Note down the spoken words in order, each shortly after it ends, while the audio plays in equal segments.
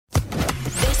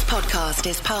podcast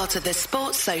is part of the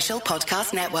Sports Social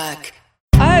Podcast Network.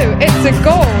 Oh, it's a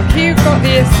goal. Who got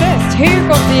the assist? Who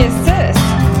got the assist?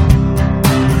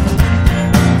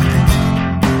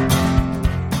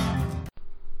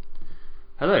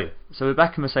 Hello, so we're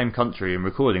back in the same country and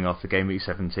recording after Gameweek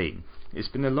 17. It's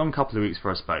been a long couple of weeks for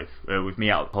us both, with me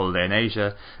out on holiday in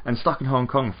Asia and stuck in Hong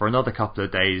Kong for another couple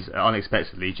of days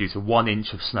unexpectedly due to 1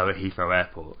 inch of snow at Heathrow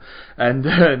Airport.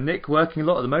 And Nick working a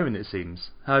lot at the moment, it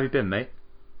seems. How have you been, mate?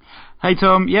 Hey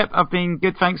Tom, yep, I've been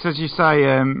good, thanks. As you say,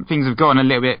 things have gotten a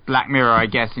little bit Black Mirror, I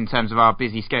guess, in terms of our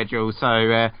busy schedule,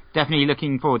 so definitely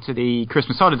looking forward to the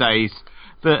Christmas holidays.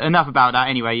 But enough about that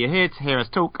anyway, you're here to hear us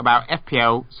talk about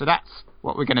FPL, so that's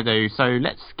what we're going to do, so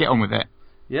let's get on with it.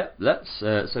 Yeah, let's.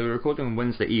 So we're recording on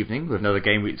Wednesday evening with another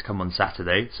game week to come on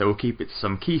Saturday. So we'll keep it to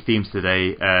some key themes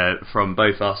today from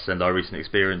both us and our recent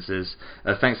experiences.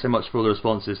 Thanks so much for all the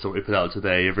responses to what we put out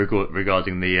today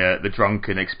regarding the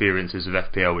drunken experiences of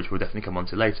FPL, which we'll definitely come on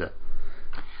to later.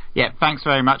 Yeah, thanks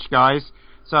very much, guys.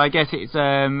 So I guess it's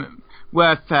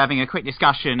worth having a quick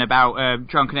discussion about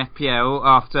drunken FPL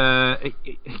after a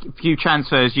few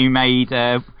transfers you made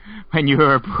when you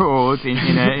were abroad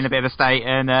in a bit of a state,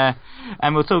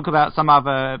 and we'll talk about some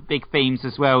other big themes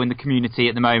as well in the community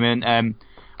at the moment.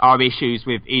 Our issues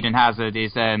with Eden Hazard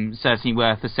is certainly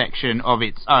worth a section of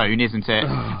its own, isn't it?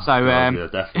 Yeah,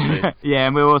 definitely. Yeah,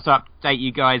 and we'll also update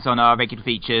you guys on our regular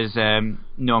features,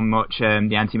 non-much,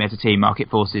 the anti-meta team, market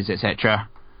forces, etc.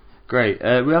 Great.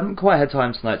 We haven't quite had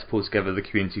time tonight to pull together the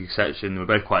community section. We're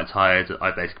both quite tired.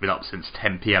 I've basically been up since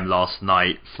 10 PM last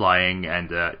night flying, and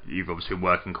you've obviously been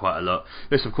working quite a lot.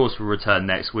 This, of course, will return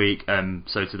next week.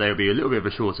 So today will be a little bit of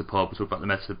a shorter pod. We'll talk about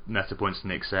the meta points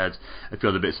Nick said, a few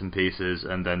other bits and pieces,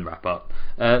 and then wrap up.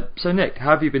 So Nick, how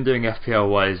have you been doing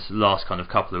FPL-wise last kind of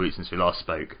couple of weeks since we last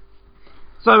spoke?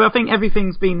 So I think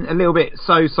everything's been a little bit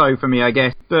so-so for me, I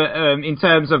guess. But in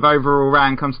terms of overall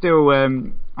rank, I'm still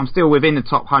within the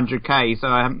top 100k. So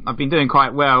I've been doing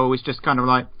quite well. It's just kind of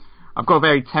like I've got a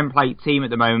very template team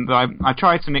at the moment, but I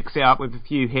tried to mix it up with a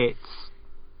few hits,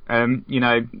 and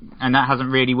that hasn't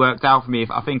really worked out for me.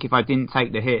 I think if I didn't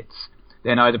take the hits,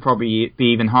 then I'd probably be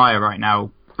even higher right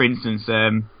now. For instance,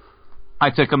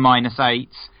 I took a -8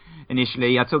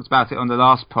 initially. I talked about it on the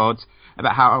last pod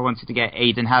about how I wanted to get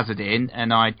Eden Hazard in,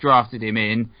 and I drafted him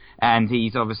in, and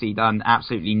he's obviously done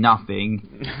absolutely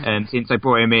nothing since I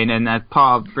brought him in. And as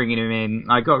part of bringing him in,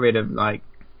 I got rid of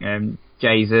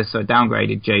Jesus, or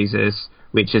downgraded Jesus,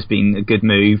 which has been a good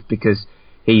move because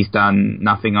he's done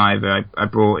nothing either. I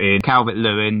brought in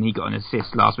Calvert-Lewin. He got an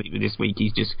assist last week, but this week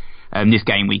he's just this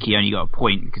game week he only got a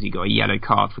point because he got a yellow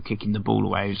card for kicking the ball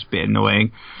away, which is a bit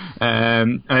annoying.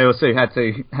 I also had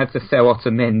to sell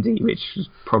Otamendi, which was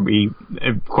probably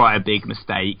quite a big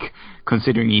mistake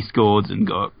considering he scored and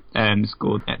got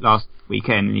scored last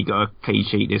weekend, and he got a clean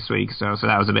sheet this week. So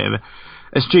that was a bit of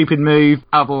a stupid move.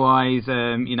 Otherwise,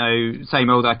 same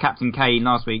old. I captained Kane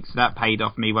last week, so that paid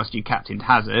off me whilst you captained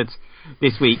Hazard.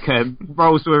 This week,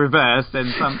 roles were reversed,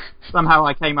 and somehow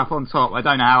I came up on top. I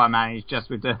don't know how I managed, just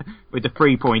with the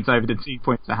 3 points over the 2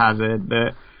 points to Hazard,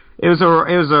 but it was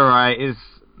alright. It's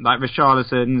like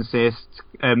Richarlison assist.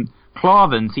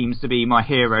 Klavan seems to be my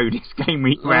hero this game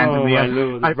week randomly. Oh my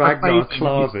lord, Ragnar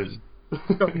Klavan.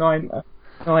 He's got 9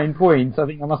 points. I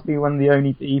think I must be one of the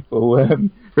only people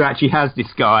who actually has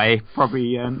this guy.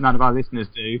 Probably none of our listeners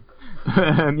do.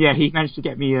 Yeah, he managed to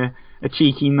get me a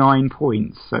cheeky 9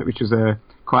 points, which was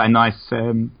quite a nice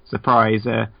surprise.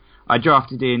 I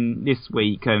drafted in this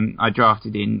week. I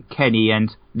drafted in Kenny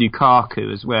and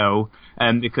Lukaku as well,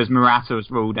 because Morata was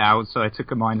ruled out, so I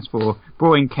took a -4.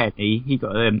 Brought in Kenny. He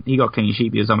got clean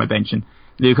sheet. He was on my bench, and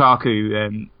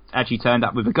Lukaku actually turned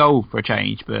up with a goal for a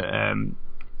change, but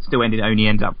still only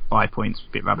ended up 5 points.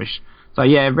 A bit rubbish. So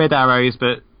yeah, red arrows,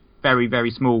 but very, very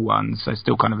small ones, so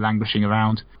still kind of languishing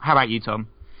around. How about you, Tom?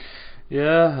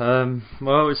 Yeah,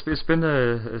 well, it's been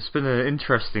an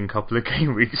interesting couple of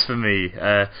game weeks for me.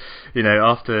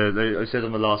 After I said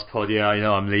on the last pod,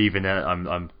 I'm leaving it.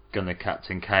 I'm gonna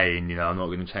captain Kane. I'm not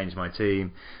going to change my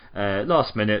team.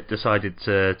 Last minute, decided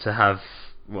to have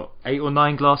 8 or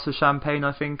 9 glasses of champagne,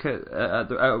 I think, at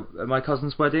my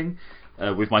cousin's wedding.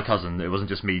 With my cousin, it wasn't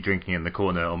just me drinking in the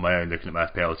corner on my own looking at my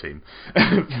FPL team.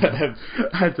 And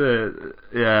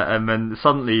then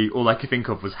suddenly all I could think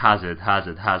of was Hazard.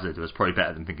 It was probably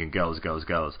better than thinking girls.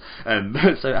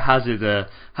 So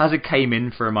Hazard came in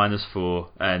for a -4,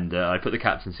 and I put the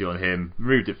captaincy on him,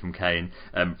 removed it from Kane.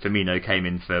 Firmino came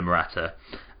in for Morata,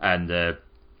 and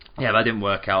that didn't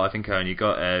work out. I think I only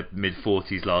got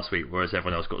mid-40s last week, whereas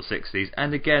everyone else got 60s.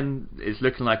 And again, it's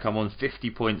looking like I'm on 50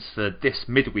 points for this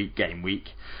midweek game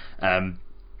week.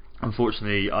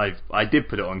 unfortunately, I did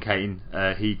put it on Kane.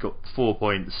 He got 4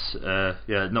 points.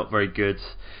 Not very good.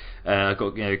 I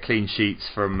got clean sheets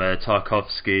from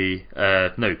Tarkowski.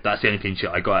 No, that's the only clean sheet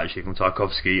I got actually from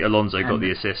Tarkowski. Alonso got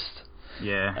the assist.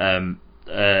 Yeah.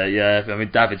 I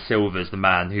mean, David Silva's the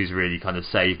man who's really kind of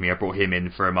saved me. I brought him in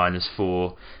for a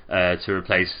 -4 to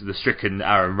replace the stricken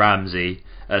Aaron Ramsey.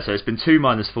 So it's been 2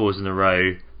 -4s in a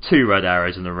row, 2 red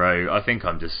arrows in a row. I think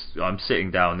I'm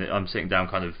sitting down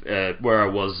kind of where I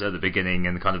was at the beginning,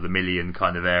 in kind of the million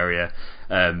kind of area.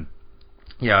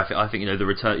 I think the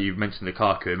return, you mentioned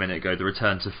Lukaku a minute ago, the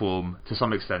return to form to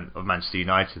some extent of Manchester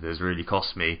United has really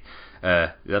cost me,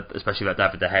 especially that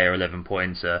David De Gea 11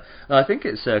 points. I think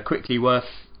it's quickly worth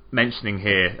mentioning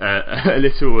here a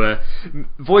little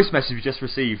voice message we just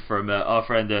received from our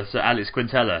friend Sir Alex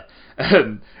Quintella,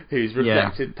 who's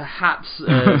reflected perhaps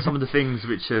some of the things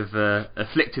which have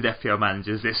afflicted FPL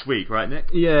managers this week, right, Nick?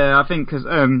 Yeah, I think because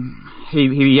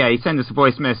he sent us a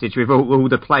voice message with all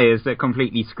the players that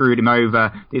completely screwed him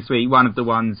over this week. One of the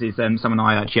ones is someone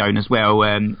I actually own as well,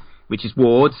 which is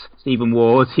Stephen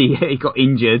Ward. He got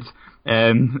injured.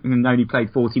 And only played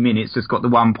 40 minutes, just got the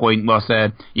 1 point whilst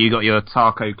you got your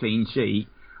Tarko clean sheet.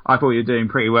 I thought you were doing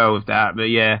pretty well with that, but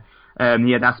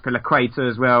that's Pelaqueta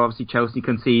as well. Obviously Chelsea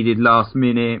conceded last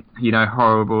minute,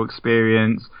 horrible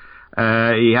experience.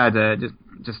 He had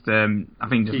I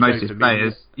think just most of his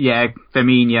players. Yeah,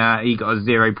 Firmino, he got a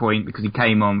 0 point because he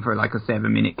came on for like a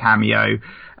 7-minute cameo,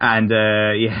 and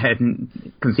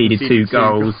conceded 2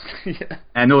 goals,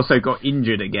 and also got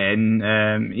injured again.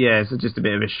 So just a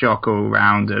bit of a shock all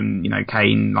round. And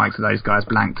Kane, likes of those guys,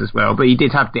 blanked as well, but he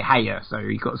did have De Gea, so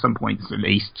he got some points at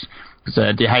least.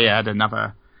 Because De Gea had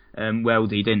another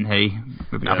worldie, didn't he?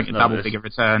 With, I think a double-figure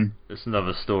return. It's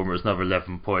another stormer. It's another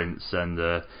 11 points, and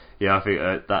I think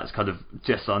that's kind of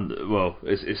just under. Well,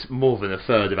 it's more than a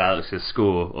third of Alex's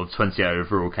score of 28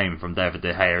 overall came from David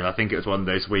De Gea, and I think it was one of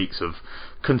those weeks of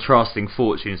contrasting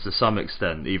fortunes to some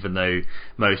extent. Even though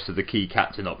most of the key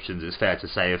captain options, it's fair to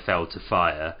say, have failed to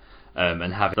fire.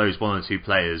 And having those 1 or 2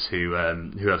 players who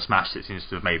have smashed it seems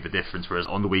to have made the difference. Whereas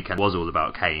on the weekend it was all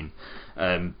about Kane.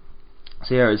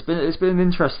 It's been an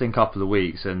interesting couple of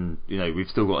weeks, and we've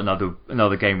still got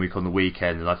another game week on the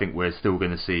weekend, and I think we're still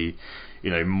going to see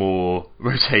more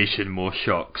rotation, more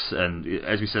shocks, and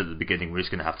as we said at the beginning, we're just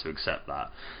going to have to accept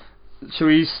that. Shall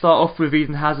we start off with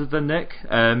Eden Hazard then, Nick?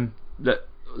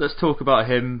 Let's talk about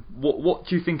him. What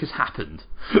do you think has happened?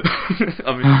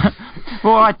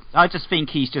 Well, I just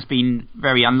think he's just been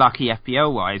very unlucky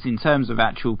FPL wise in terms of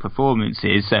actual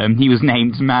performances. He was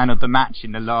named man of the match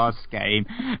in the last game,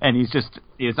 and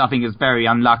I think he was very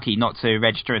unlucky not to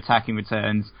register attacking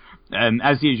returns.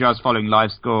 As usual, I was following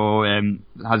live score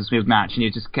Huddersfield match, and he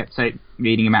just kept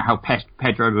reading about how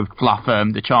Pedro would fluff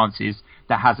the chances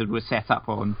that Hazard was set up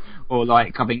on, or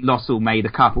like I think Lossell made a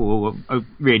couple of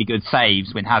really good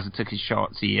saves when Hazard took his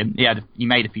shots. He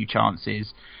made a few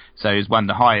chances, so he was one of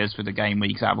the highest for the game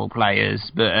weeks out of all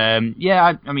players. But I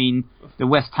mean, the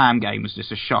West Ham game was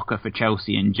just a shocker for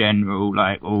Chelsea in general,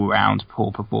 like all round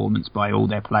poor performance by all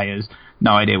their players.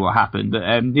 No idea what happened, but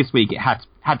this week it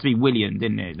had to be Willian,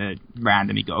 didn't it? That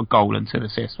randomly got a goal and 2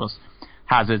 assists. Was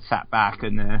Hazard sat back,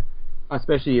 and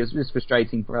especially it was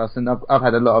frustrating for us. And I've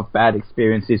had a lot of bad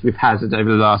experiences with Hazard over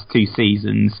the last 2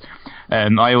 seasons.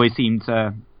 I always seem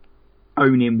to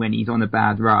own him when he's on a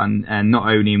bad run, and not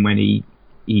own him when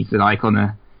he's like on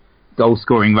a goal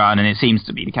scoring run. And it seems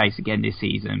to be the case again this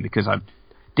season, because I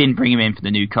didn't bring him in for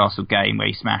the Newcastle game where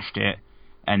he smashed it.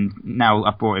 And now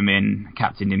I've brought him in,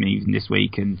 captained him even this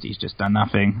week, and he's just done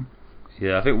nothing.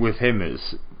 Yeah, I think with him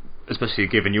it's, especially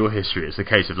given your history, it's a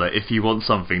case of like, if you want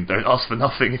something, don't ask for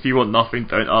nothing. If you want nothing,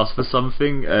 don't ask for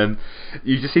something.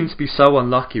 You just seem to be so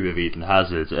unlucky with Eden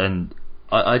Hazard, and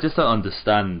I just don't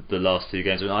understand the last 2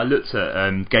 games. I looked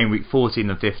at game week 14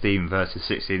 and 15 versus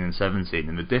 16 and 17,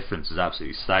 and the difference is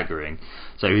absolutely staggering.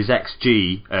 So his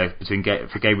XG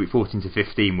for game week 14 to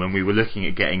 15, when we were looking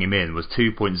at getting him in, was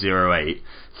 2.08.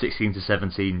 16 to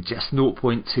 17, just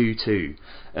 0.22.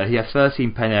 He had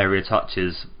 13 pen area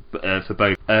touches for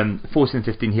both 14 and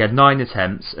 15. He had 9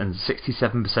 attempts and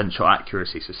 67% shot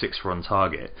accuracy, so 6 were on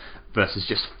target, versus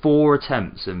just 4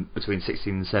 attempts between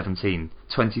 16 and 17,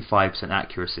 25%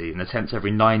 accuracy, and attempts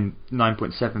every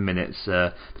 9.7 minutes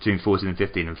between 14 and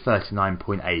 15, and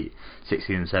 39.8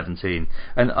 16 and 17.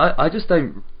 And I just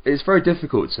don't. It's very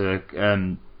difficult to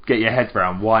get your head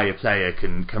around why a player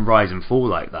can rise and fall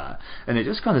like that. And it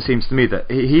just kind of seems to me that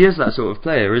he is that sort of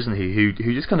player, isn't he, who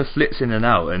just kind of flits in and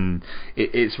out, and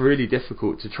it's really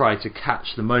difficult to try to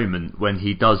catch the moment when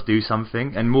he does do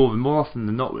something. And more often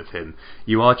than not with him,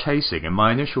 you are chasing. And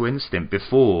my initial instinct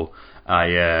before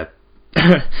I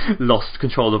lost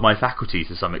control of my faculties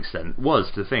to some extent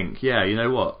was to think, yeah, you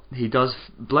know what, he does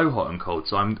blow hot and cold,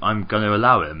 so I'm going to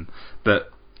allow him.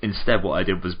 But instead, what I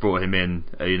did was brought him in.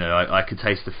 I could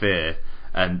taste the fear,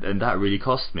 and that really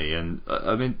cost me. And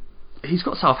I mean, he's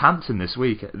got Southampton this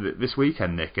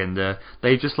weekend, Nick, and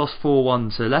they've just lost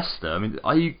 4-1 to Leicester. I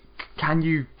mean, can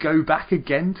you go back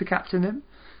again to captain him?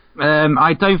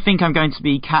 I don't think I'm going to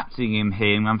be captaining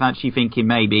him. I'm actually thinking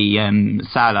maybe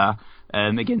Salah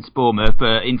against Bournemouth.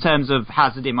 But in terms of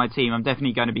Hazard in my team, I'm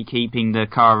definitely going to be keeping the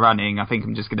car running. I think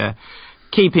I'm just going to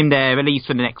keep him there at least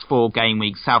for the next 4 game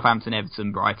weeks. Southampton,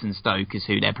 Everton, Brighton, Stoke is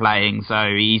who they're playing,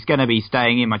 so he's going to be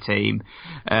staying in my team.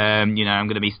 I'm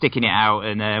going to be sticking it out,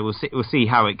 and we'll see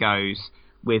how it goes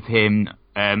with him.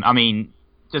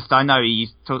 I know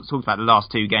he's talked about the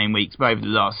last 2 game weeks, but over the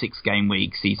last 6 game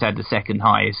weeks, he's had the second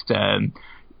highest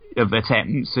of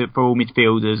attempts for all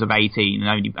midfielders of 18,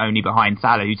 and only behind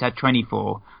Salah, who's had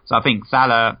 24. So I think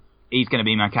Salah, he's going to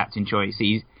be my captain choice.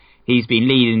 He's been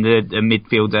leading the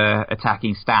midfielder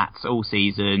attacking stats all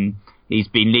season. He's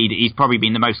probably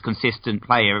been the most consistent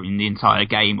player in the entire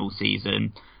game all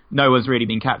season. No one's really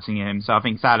been captaining him, so I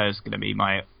think Salah's going to be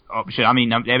my option. I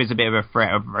mean, there is a bit of a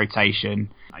threat of rotation.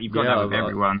 You've got that with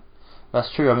everyone. That's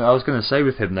true. I mean, I was going to say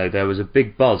with him though, there was a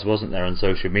big buzz, wasn't there, on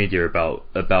social media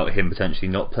about him potentially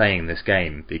not playing this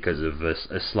game because of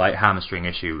a slight hamstring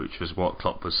issue, which was what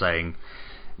Klopp was saying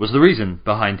was the reason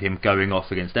behind him going off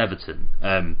against Everton.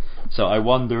 So I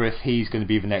wonder if he's going to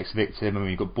be the next victim. I mean,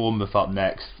 you've got Bournemouth up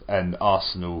next and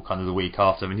Arsenal kind of the week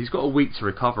after. I mean, he's got a week to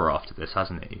recover after this,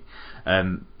 hasn't he?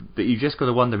 But you've just got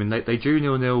to wonder. I mean, they drew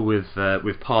 0-0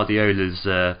 with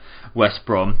Pardiola's West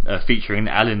Brom, featuring an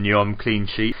Alan Nyom clean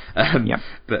sheet. Yep.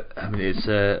 But I mean, it's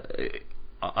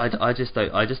I just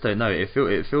don't know. It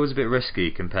feels a bit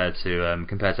risky compared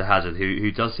to Hazard,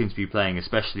 who does seem to be playing,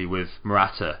 especially with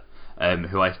Morata.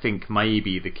 Who I think may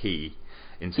be the key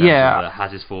in terms of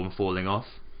Hazard's form falling off.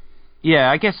 Yeah,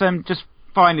 I guess just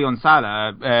finally on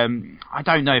Salah, I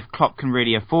don't know if Klopp can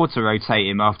really afford to rotate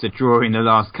him after drawing the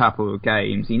last couple of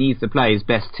games. He needs to play his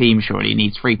best team, surely. He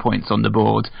needs 3 points on the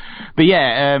board. But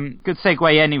good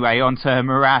segue anyway onto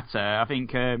Morata. I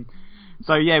think...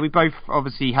 we both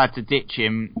obviously had to ditch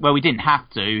him. Well, we didn't have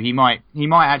to. He might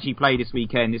actually play this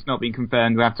weekend. It's not been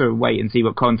confirmed. We have to wait and see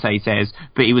what Conte says.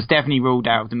 But he was definitely ruled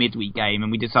out of the midweek game,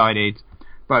 and we decided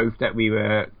both that we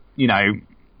were,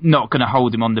 not going to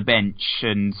hold him on the bench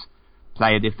and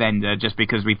play a defender just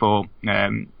because we thought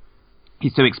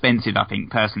he's too expensive. I think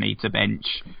personally to bench,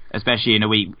 especially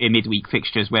in midweek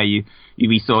fixtures where you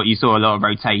saw a lot of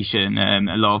rotation.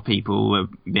 A lot of people were a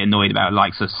bit annoyed about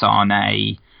likes of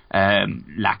Sane.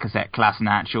 Lacazette,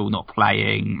 Kolasinac all not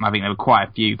playing. I think there were quite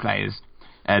a few players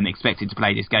expected to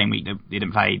play this game week that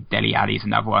didn't play. Dele Alli's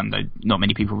another one, though not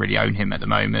many people really own him at the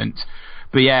moment.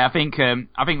 But yeah, I think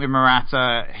with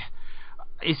Morata,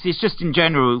 it's just in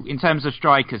general, in terms of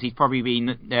strikers, he's probably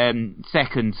been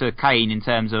second to Kane in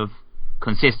terms of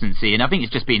consistency, and I think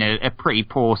it's just been a pretty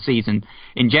poor season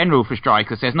in general for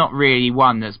strikers. There's not really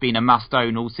one that's been a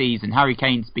must-own all season. Harry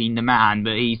Kane's been the man,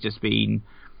 but he's just been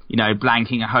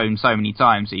blanking at home so many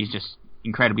times that he's just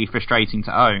incredibly frustrating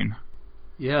to own.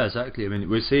 Yeah, exactly. I mean,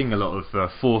 we're seeing a lot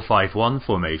of 4-5-1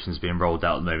 formations being rolled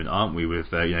out at the moment, aren't we? With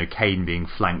Kane being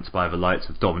flanked by the likes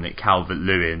of Dominic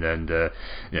Calvert-Lewin and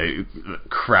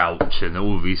Crouch and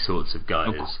all these sorts of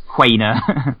guys.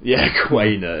 Quainer. Yeah,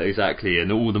 Quainer, exactly.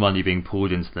 And all the money being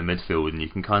poured into the midfield, and you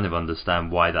can kind of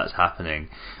understand why that's happening.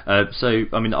 So,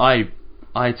 I mean,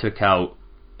 I took out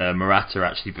Morata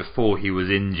actually before he was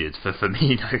injured for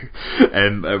Firmino,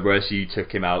 whereas you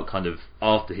took him out kind of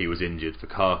after he was injured for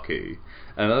Kaku.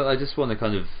 I just want to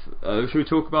kind of should we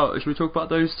talk about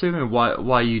those two and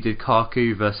why you did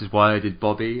Kaku versus why I did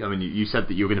Bobby? I mean, you said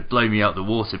that you were going to blow me out the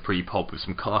water pre-pod with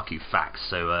some Kaku facts,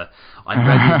 so I'm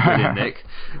ready to put in, Nick.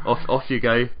 Off you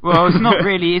go. Well, it's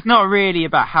not really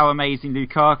about how amazing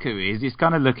Lukaku is. It's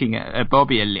kind of looking at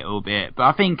Bobby a little bit, but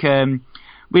I think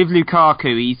with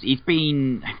Lukaku, he's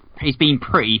been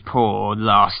pretty poor the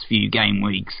last few game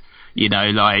weeks.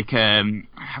 I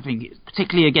think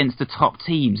particularly against the top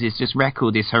teams, his just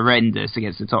record is horrendous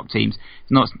against the top teams.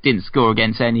 Didn't score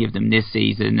against any of them this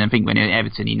season. I think when at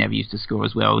Everton he never used to score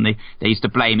as well, and they used to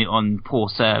blame it on poor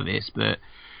service. But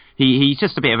he's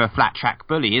just a bit of a flat track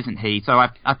bully, isn't he? So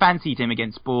I fancied him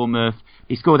against Bournemouth.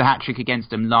 He scored a hat-trick against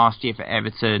them last year for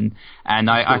Everton, and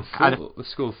I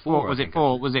scored four. Was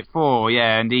it four?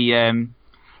 Yeah, and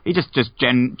he just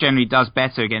generally does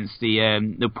better against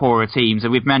the poorer teams.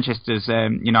 And with Manchester's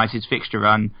United's fixture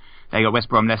run, they got West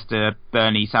Brom, Leicester,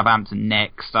 Burnley, Southampton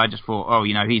next. I just thought,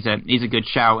 he's a good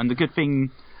shout. And the good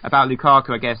thing about Lukaku,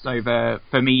 I guess, over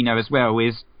Firmino as well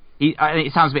is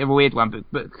it sounds a bit of a weird one,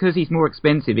 but because he's more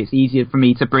expensive, it's easier for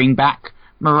me to bring back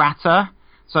Morata.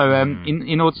 So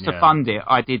in order to fund it,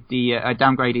 I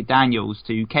downgraded Daniels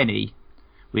to Kenny,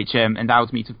 which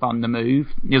allows me to fund the move.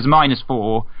 It was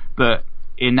 -4, but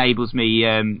it enables me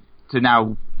to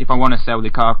now, if I want to sell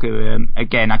Lukaku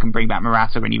again, I can bring back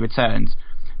Morata when he returns.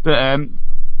 But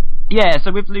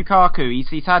so with Lukaku,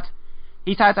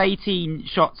 he's had 18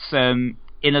 shots in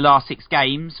the last 6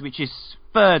 games, which is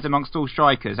third amongst all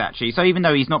strikers actually. So even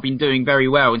though he's not been doing very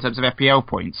well in terms of FPL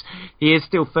points, he is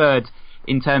still third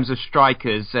in terms of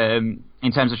strikers,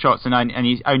 in terms of shots, and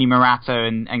he's only Morata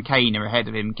and Kane are ahead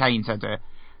of him. Kane's had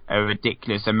a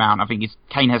ridiculous amount. I think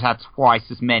Kane has had twice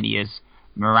as many as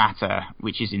Morata,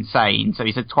 which is insane. So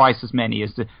he's had twice as many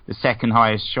as the second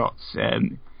highest shots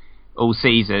all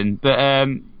season. But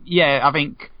I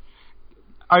think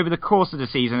over the course of the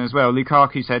season as well,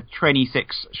 Lukaku's had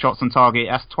 26 shots on target.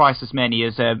 That's twice as many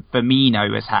as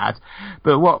Firmino has had.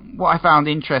 But what I found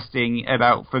interesting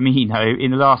about Firmino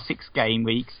in the last 6 game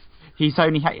weeks, he's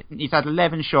had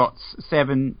 11 shots,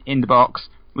 7 in the box,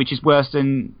 which is worse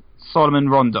than Solomon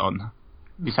Rondon.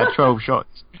 He's had 12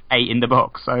 shots, 8 in the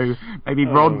box. So maybe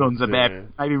Rondon's a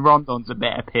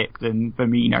better pick than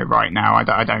Firmino right now.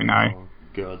 I don't know. Oh,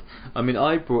 God. I mean,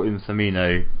 I brought in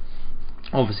Firmino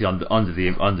obviously under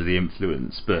the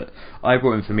influence, but I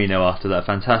brought in Firmino after that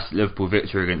fantastic Liverpool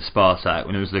victory against Spartak,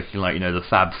 when it was looking like, the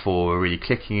Fab Four were really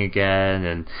clicking again,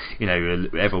 and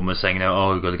everyone was saying,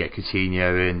 we've got to get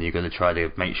Coutinho in, you're going to try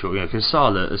to make sure, because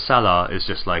Salah is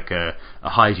just like a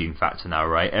hygiene factor now,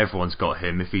 right? Everyone's got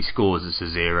him. If he scores, it's a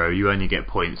 0. You only get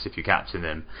points if you captain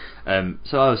him.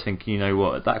 So I was thinking,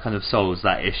 that kind of solves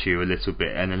that issue a little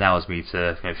bit and allows me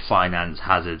to finance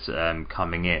Hazard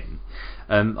coming in.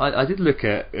 I did look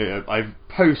at, I've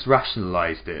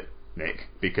post-rationalised it, Nick,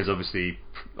 because obviously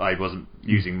I wasn't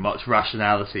using much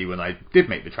rationality when I did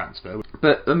make the transfer.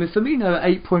 But Firmino at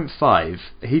 8.5,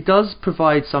 he does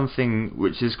provide something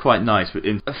which is quite nice, but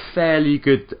in a fairly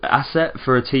good asset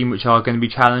for a team which are going to be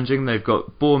challenging. They've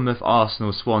got Bournemouth,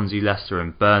 Arsenal, Swansea, Leicester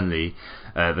and Burnley.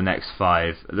 The next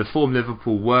 5. The form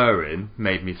Liverpool were in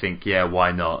made me think,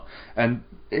 why not? And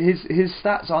his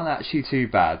stats aren't actually too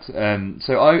bad.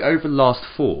 So over the last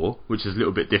 4, which is a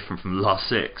little bit different from the last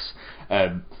 6,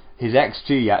 his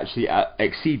XG actually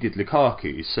exceeded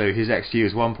Lukaku's. So his XG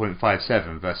was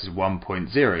 1.57 versus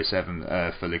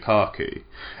 1.07 for Lukaku.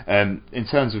 In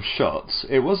terms of shots,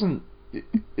 it wasn't.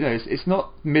 It's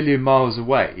not a million miles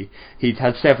away. He'd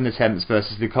had 7 attempts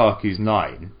versus Lukaku's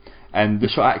 9. And the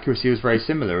shot accuracy was very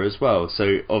similar as well.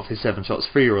 So of his 7 shots,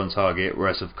 3 were on target,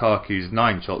 whereas of Lukaku's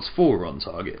 9 shots, 4 were on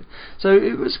target. So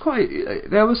it was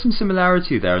there was some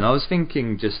similarity there. And I was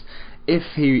thinking, just if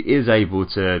he is able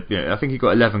to, I think he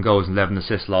got 11 goals and 11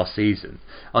 assists last season.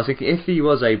 I was thinking if he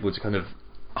was able to kind of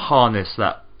harness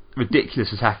that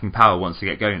ridiculous attacking power once they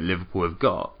get going that Liverpool have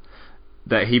got,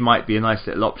 that he might be a nice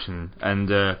little option. And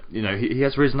he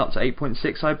has risen up to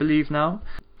 8.6, I believe now.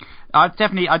 I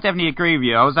definitely agree with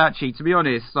you. I was actually, to be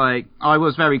honest, I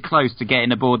was very close to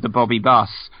getting aboard the Bobby bus,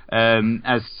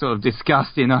 as sort of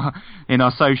discussed in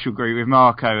our social group with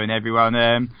Marco and everyone.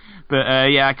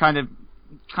 I kind of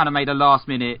made a last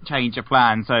minute change of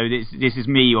plan. So this is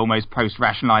me almost post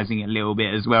rationalising it a little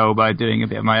bit as well by doing a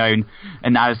bit of my own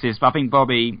analysis. But I think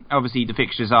Bobby, obviously the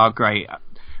fixtures are great.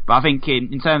 But I think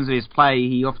in terms of his play,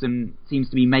 he often seems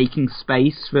to be making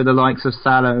space for the likes of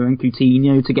Salah and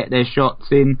Coutinho to get their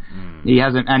shots in. He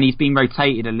hasn't, and he's been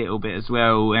rotated a little bit as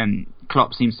well. And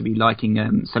Klopp seems to be liking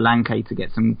Solanke to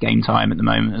get some game time at the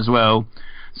moment as well.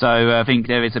 So I think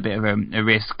there is a bit of a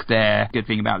risk there. Good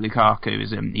thing about Lukaku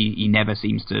is he never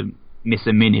seems to miss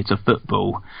a minute of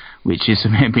football, which has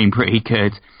been pretty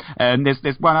good.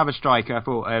 There's one other striker I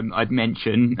thought I'd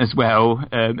mention as well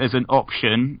as an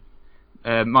option.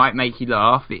 Might make you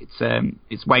laugh.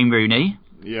 It's Wayne Rooney.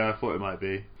 Yeah, I thought it might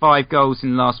be. 5 goals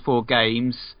in the last 4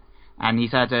 games, and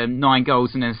he's had 9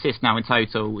 goals and an assist now in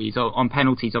total. He's on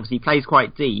penalties. Obviously, he plays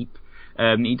quite deep.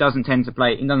 He doesn't tend to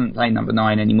play. He doesn't play number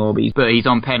 9 anymore, but he's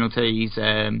on penalties.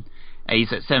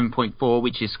 He's at 7.4,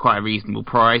 which is quite a reasonable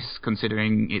price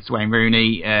considering it's Wayne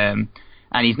Rooney. And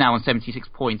he's now on 76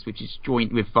 points, which is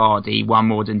joint with Vardy, 1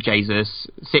 more than Jesus,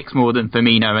 6 more than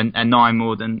Firmino, and 9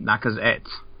 more than Lacazette.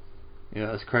 Yeah,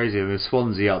 that's crazy. And there's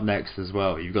Swansea up next as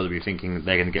well. You've got to be thinking that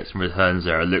they're going to get some returns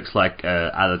there. It looks like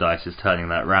Allardyce is turning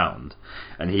that round.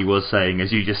 And he was saying, as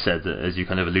you just said, as you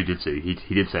kind of alluded to,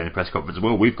 he did say in the press conference,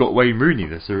 well, we've got Wayne Rooney.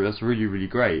 That's really, really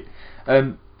great.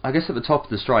 I guess at the top of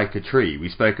the striker tree, we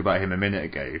spoke about him a minute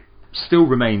ago. still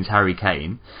remains Harry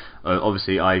Kane.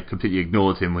 Obviously, I completely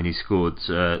ignored him when he scored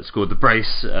the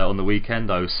brace on the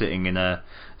weekend. I was sitting in a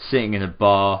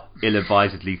bar,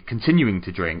 ill-advisedly continuing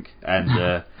to drink, and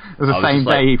it was the same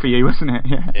day for you, wasn't it?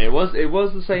 Yeah. It was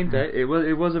the same day. It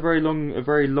was a very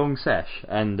long sesh,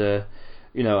 and I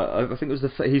think it was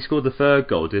he scored the third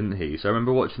goal, didn't he? So I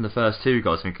remember watching the first two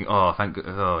goals, thinking,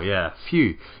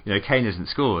 phew, Kane hasn't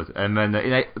scored, and then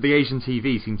the Asian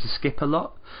TV seemed to skip a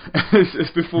lot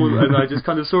before, and I just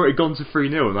kind of saw it had gone to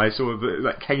 3-0, and I saw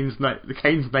Kane's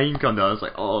name come down. I was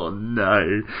like, oh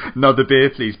no, another beer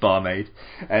please, barmaid.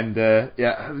 And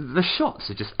the shots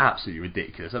are just absolutely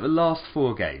ridiculous. Like the last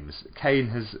 4 games, Kane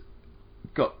has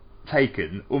got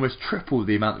taken almost triple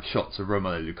the amount of shots of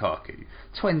Romelu Lukaku.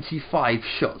 25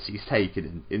 shots he's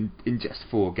taken in just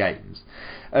 4 games.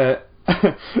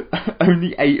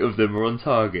 Only 8 of them are on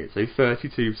target, so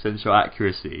 32% shot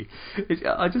accuracy.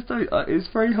 It's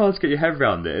very hard to get your head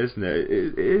around it, isn't it?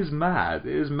 It is mad.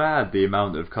 It is mad the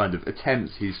amount of kind of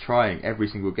attempts he's trying every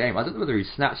single game. I don't know whether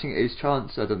he's snatching at his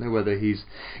chance. I don't know whether he's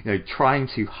trying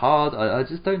too hard. I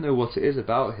just don't know what it is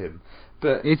about him.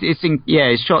 But his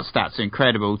shot stats are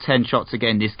incredible. 10 shots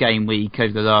again this game week.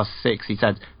 Over the last 6, he's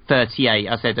had 38.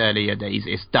 I said earlier that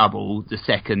it's double the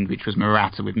second, which was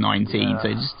Morata with 19. Yeah. So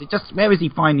it just where is he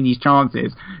finding these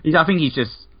chances? I think he's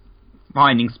just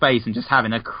finding space and just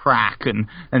having a crack, and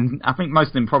I think most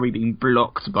of them probably being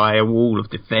blocked by a wall of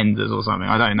defenders or something.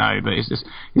 I don't know, but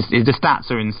the stats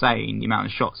are insane. The amount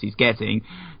of shots he's getting,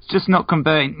 it's just not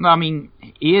converting. I mean,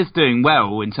 he is doing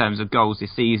well in terms of goals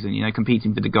this season.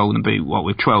 Competing for the Golden Boot,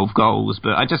 with 12 goals.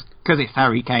 But because it's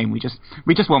Harry Kane, we just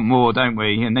want more, don't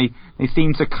we? And they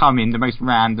seem to come in the most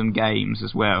random games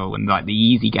as well, and like the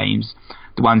easy games,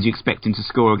 the ones you expect him to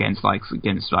score against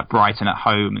Brighton at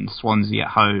home and Swansea at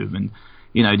home, and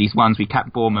these ones we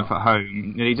capped Bournemouth at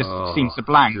home. He just seems to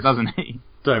blank, doesn't he?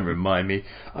 Don't remind me.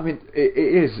 I mean, it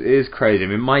is crazy. I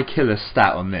mean, my killer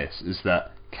stat on this is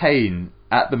that Kane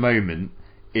at the moment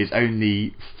is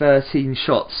only 13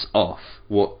 shots off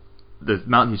what the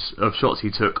amount of shots he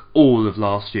took all of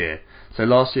last year. So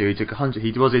last year he took 100.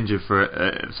 He was injured for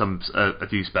a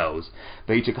few spells,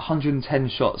 but he took 110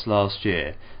 shots last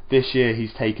year. This year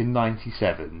he's taken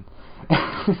 97.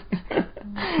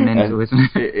 Mental,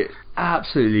 isn't it? It's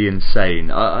absolutely insane.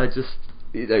 I just,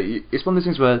 it's one of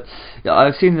those things where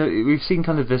we've seen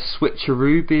kind of the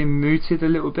switcheroo being mooted a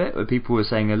little bit, where people were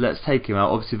saying, let's take him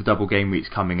out. Obviously the double game week's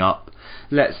coming up.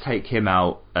 Let's take him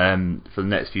out for the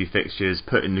next few fixtures,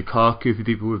 put in Lukaku, who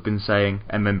people have been saying,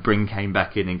 and then bring Kane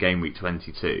back in game week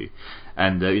 22.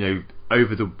 And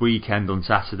over the weekend on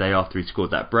Saturday, after he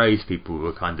scored that brace, people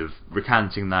were kind of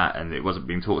recanting that, and it wasn't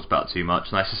being talked about too much.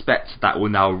 And I suspect that will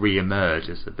now re-emerge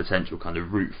as a potential kind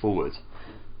of route forward.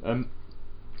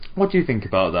 What do you think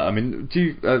about that? I mean,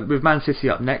 with Man City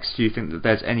up next, do you think that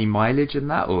there's any mileage in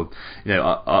that, or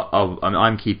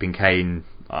I'm keeping Kane?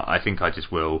 I think I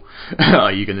just will.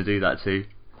 Are you going to do that too?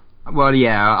 Well,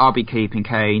 yeah, I'll be keeping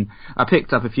Kane. I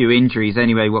picked up a few injuries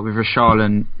anyway. What with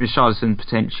Richarlison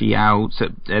potentially out,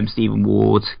 Stephen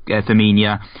Ward,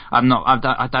 Firmino.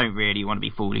 I don't really want to be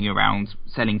fooling around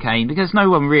selling Kane, because no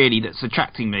one really that's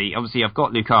attracting me. Obviously, I've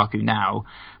got Lukaku now,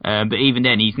 but even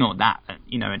then, he's not that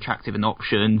attractive an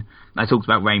option. I talked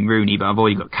about Wayne Rooney, but I've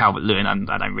already got Calvert-Lewin, and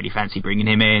I don't really fancy bringing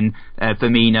him in.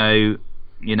 Firmino,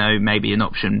 maybe an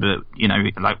option, but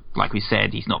like we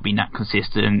said, he's not been that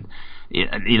consistent.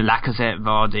 Lacazette,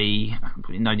 Vardy,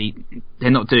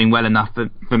 they're not doing well enough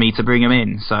for me to bring him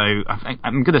in. So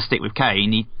I'm going to stick with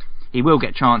Kane. He will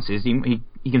get chances. He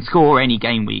can score any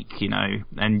game week,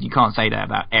 and you can't say that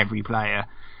about every player.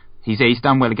 He's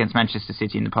done well against Manchester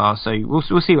City in the past, so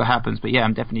we'll see what happens. But yeah,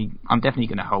 I'm definitely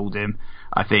going to hold him,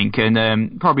 I think,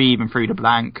 and probably even through the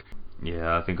blank.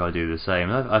 Yeah, I think I do the same.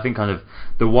 I think kind of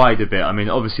the wider bit, I mean,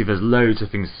 obviously there's loads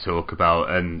of things to talk about,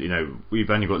 and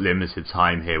we've only got limited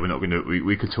time here. We're not going to,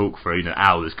 we could talk for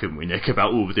hours, couldn't we, Nick,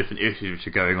 about all the different issues which are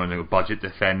going on, budget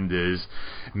defenders,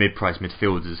 mid-price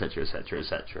midfielders, etc, etc,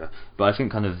 etc. But I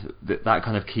think kind of that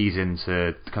kind of keys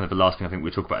into kind of the last thing I think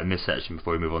we'll talk about in this section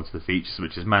before we move on to the features,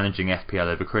 which is managing FPL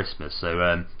over Christmas.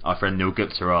 So our friend Neil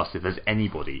Gupta asked if there's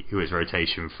anybody who is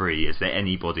rotation free. Is there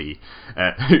anybody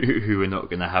who we're not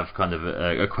going to have kind of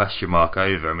a question mark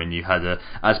over? I mean, you had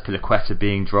Azpilicueta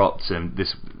being dropped, and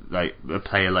this, like, a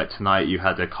player like tonight, you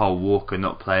had a Kyle Walker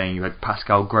not playing, you had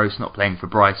Pascal Gross not playing for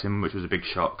Brighton, which was a big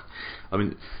shock. I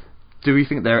mean, do we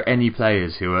think there are any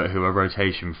players who are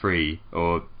rotation free,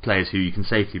 or players who you can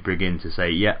safely bring in to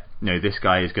say, this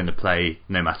guy is going to play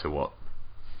no matter what?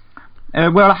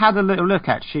 Well, I had a little look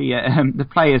actually at the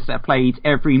players that have played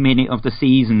every minute of the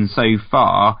season so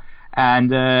far,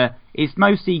 and it's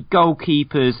mostly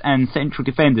goalkeepers and central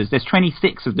defenders. There's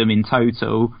 26 of them in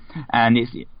total, and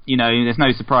it's, there's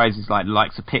no surprises like the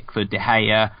likes of Pickford, De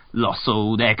Gea,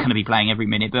 Lossell. They're going to be playing every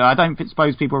minute, but I don't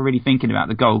suppose people are really thinking about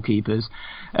the goalkeepers.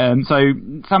 So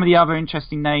some of the other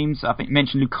interesting names, I think you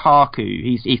mentioned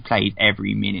Lukaku. He's played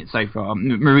every minute so far.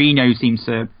 Mourinho seems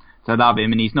to love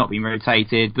him, and he's not been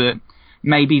rotated, but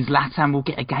maybe Zlatan will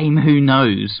get a game. Who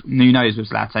knows? Who knows with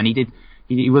Zlatan?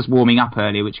 He was warming up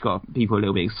earlier, which got people a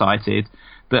little bit excited.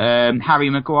 But Harry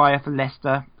Maguire for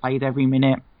Leicester played every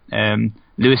minute.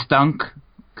 Lewis Dunk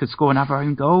could score another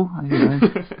own goal. I don't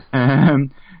know.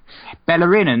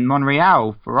 Bellerin and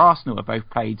Monreal for Arsenal have both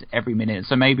played every minute,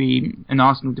 so maybe an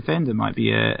Arsenal defender might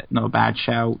be not a bad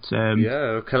shout.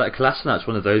 Kolasinac's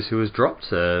one of those who was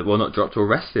dropped, not dropped or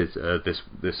rested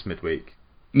this midweek.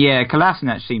 Yeah,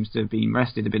 Kolasinac seems to have been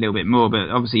rested a little bit more, but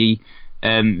obviously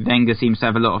Wenger seems to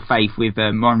have a lot of faith with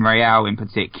Monreal in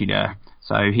particular,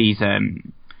 so he's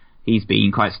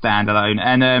been quite standalone.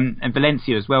 And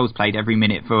Valencia as well has played every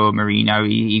minute for Mourinho.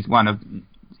 He's one of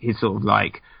his sort of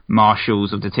like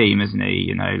marshals of the team, isn't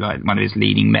he? Like one of his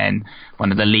leading men,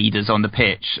 one of the leaders on the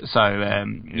pitch. So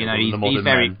he's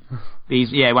very.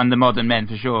 He's one of the modern men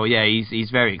for sure. Yeah, he's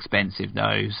very expensive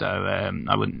though, so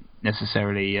I wouldn't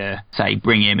necessarily say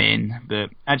bring him in, but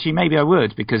actually maybe I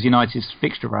would, because United's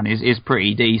fixture run is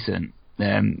pretty decent,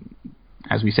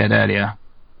 as we said earlier.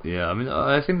 Yeah, I mean,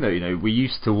 I think that we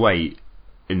used to wait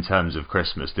in terms of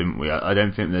Christmas, didn't we? I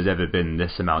don't think there's ever been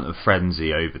this amount of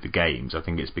frenzy over the games. I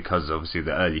think it's because obviously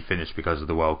the early finish because of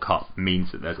the World Cup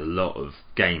means that there's a lot of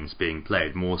games being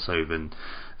played, more so than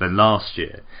last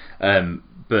year.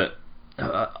 But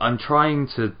I'm trying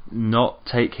to not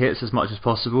take hits as much as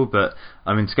possible, but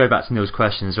I mean, to go back to Neil's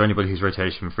question, is there anybody who's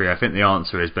rotation free? I think the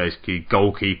answer is basically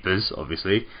goalkeepers,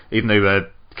 obviously, even though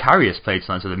Karius played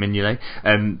tonight, so the Mignolet,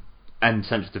 and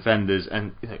central defenders,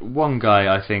 and one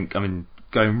guy I think, going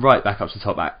right back up to the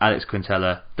top, Alex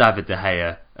Quintella, David De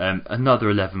Gea, another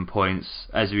 11 points.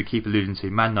 As we keep alluding to,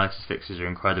 Man United's fixtures are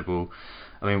incredible.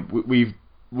 I mean,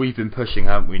 we've been pushing,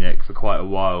 haven't we, Nick, for quite a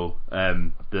while,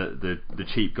 the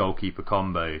cheap goalkeeper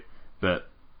combo, but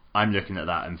I'm looking at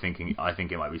that and thinking, I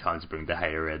think it might be time to bring De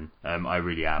Gea in. I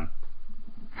really am.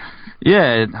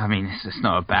 Yeah, I mean, it's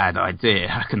not a bad idea.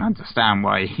 I can understand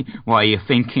why you're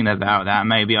thinking about that.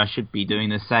 Maybe I should be doing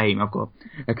the same. I've got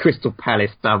a Crystal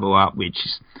Palace double up, which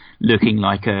is looking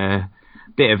like a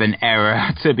bit of an error,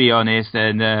 to be honest.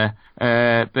 And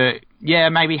but yeah,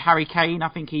 maybe Harry Kane. I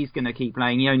think he's going to keep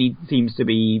playing. He only seems to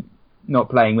be not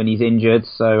playing when he's injured,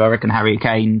 so I reckon Harry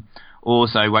Kane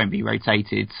also won't be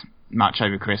rotated much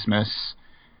over Christmas.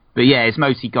 But yeah, it's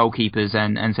mostly goalkeepers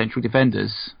and central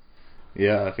defenders.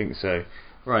 Yeah, I think so.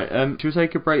 Right, should we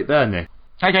take a break there, Nick?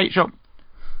 Okay, sure.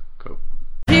 Cool.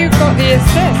 Who got the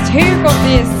assist?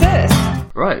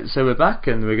 Right, so we're back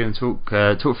and we're going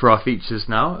to talk through our features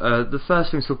now. The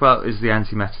first thing to talk about is the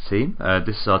anti-meta team.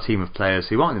 This is our team of players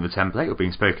who aren't in the template or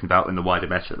being spoken about in the wider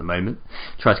meta at the moment.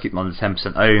 Try to keep them on the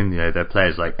 10% own. They're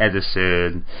players like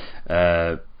Ederson,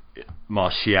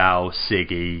 Martial,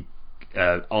 Siggy,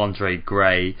 Andre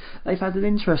Gray. They've had an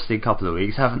interesting couple of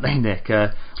weeks, haven't they, Nick?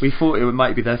 We thought it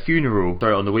might be their funeral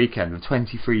on the weekend with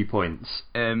 23 points.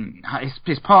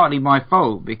 It's partly my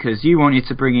fault because you wanted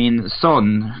to bring in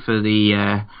Son for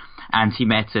the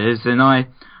anti-metas, and I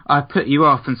put you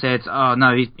off and said, oh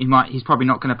no, he's probably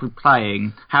not going to be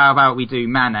playing. How about we do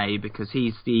Mane, because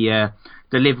he's the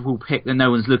Liverpool pick that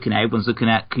no one's looking at. Everyone's looking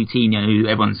at Coutinho, who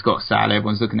everyone's got Salah,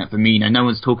 everyone's looking at Firmino, no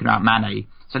one's talking about Mane.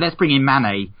 So let's bring in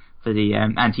Mane for the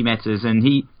anti-metas, and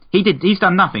he's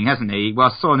done nothing, hasn't he?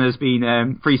 While Son has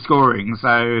been free scoring,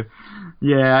 so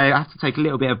yeah, I have to take a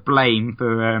little bit of blame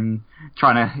for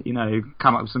trying to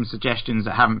come up with some suggestions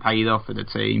that haven't paid off for the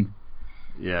team.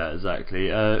 Yeah, exactly.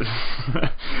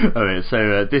 Okay,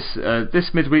 so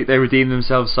this midweek they redeemed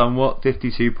themselves somewhat.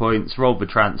 52 points, rolled the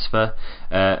transfer.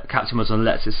 Captain was on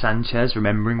Alexis Sanchez,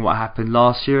 remembering what happened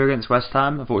last year against West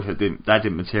Ham. Unfortunately, that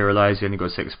didn't materialise. He only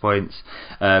got 6 points.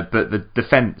 But the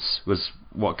defence was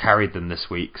what carried them this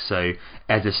week. So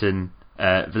Ederson,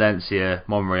 Valencia,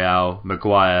 Monreal,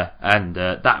 Maguire, and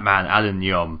that man Alan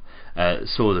Nyom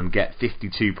saw them get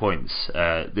 52 points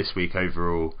this week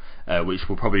overall. Which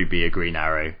will probably be a green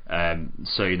arrow.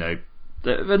 So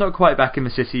they're not quite back in the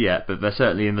city yet, but they're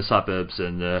certainly in the suburbs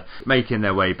and making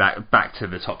their way back to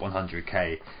the top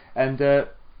 100k. And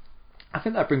I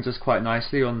think that brings us quite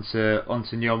nicely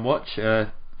onto Neon Watch.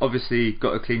 Obviously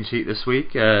got a clean sheet this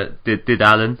week. Did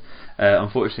Alan?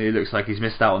 Unfortunately, it looks like he's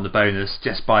missed out on the bonus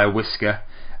just by a whisker.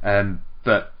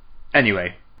 But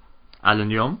anyway, Alan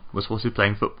Yom was also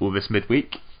playing football this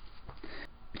midweek.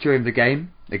 during the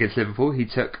game against Liverpool, he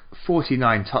took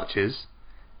 49 touches,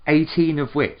 18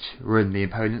 of which were in the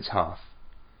opponent's half.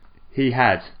 He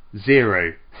had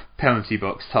 0 penalty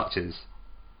box touches.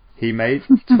 He made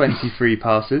 23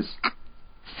 passes,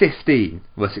 15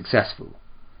 were successful.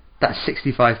 That's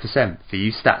 65% for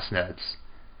you stats nerds.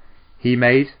 He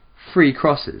made 3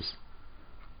 crosses,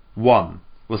 1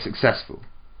 was successful.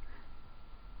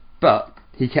 But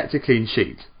he kept a clean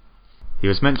sheet. He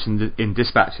was mentioned in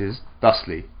dispatches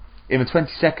thusly: in the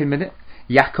 22nd minute,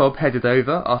 Jakob headed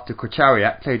over after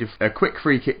Krachariak played a quick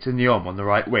free kick to Nyom on the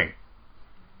right wing.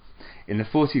 In the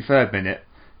 43rd minute,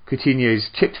 Coutinho's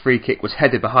chipped free kick was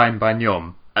headed behind by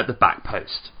Nyom at the back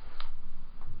post.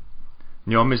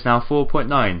 Nyom is now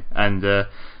 4.9 and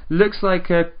looks like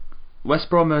West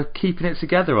Brom are keeping it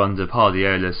together under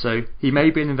Guardiola, so he may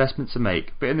be an investment to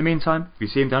make. But in the meantime, if you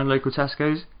see him down local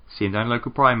Tesco's, see him down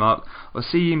local Primark, or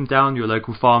see him down your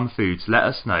local farm foods, let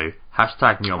us know.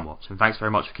 #NyomWatch. And thanks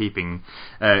very much for keeping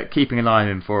an eye on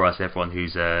him for us, everyone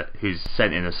who's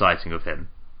sent in a sighting of him.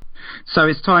 So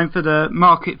it's time for the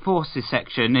Market Forces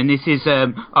section, and this is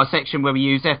our section where we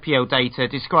use FPL data to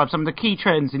describe some of the key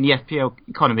trends in the FPL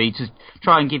economy to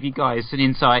try and give you guys an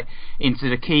insight into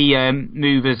the key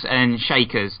movers and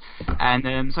shakers.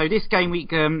 And so this game week,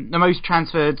 the most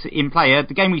transferred in player,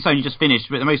 the game week's only just finished,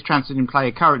 but the most transferred in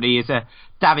player currently is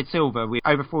David Silva, with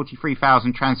over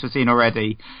 43,000 transfers in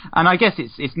already. And I guess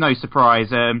it's no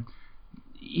surprise.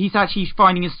 He's actually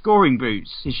finding his scoring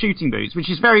boots, his shooting boots, which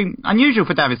is very unusual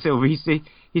for David Silva.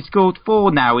 He's scored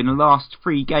 4 now in the last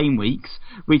 3 game weeks,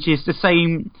 which is the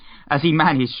same as he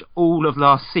managed all of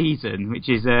last season, which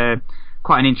is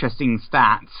quite an interesting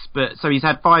stat. But so he's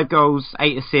had 5 goals,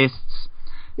 8 assists.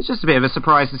 It's just a bit of a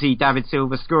surprise to see David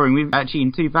Silva scoring. We've actually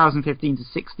in 2015 to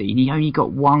 16, he only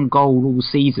got 1 goal all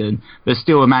season, but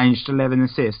still managed 11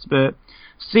 assists. But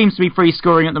seems to be free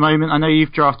scoring at the moment. I know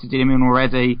you've drafted him in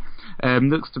already.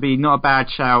 Looks to be not a bad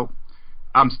shout.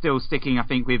 I'm still sticking, I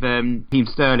think, with Team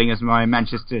Sterling as my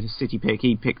Manchester City pick.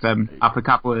 He picked up a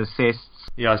couple of assists.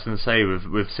 Yeah, I was going to say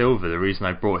with Silva, the reason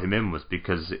I brought him in was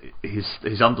because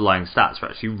his underlying stats were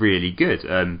actually really good.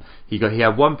 He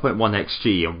had 1.1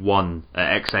 xG and 1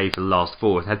 XA for the last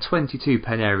 4. It had 22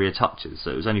 pen area touches,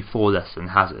 so it was only 4 less than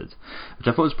Hazard, which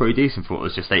I thought was pretty decent for what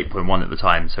was just 8.1 at the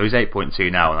time. So he's 8.2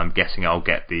 now, and I'm guessing I'll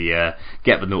get the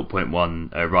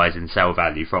 0.1 rise in sell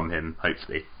value from him,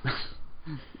 hopefully.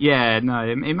 Yeah, no,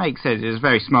 it makes sense. It's a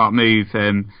very smart move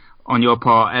on your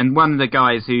part, and one of the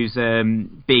guys who's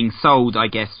being sold, I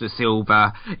guess, for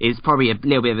Silva is probably a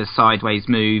little bit of a sideways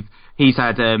move. He's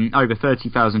had over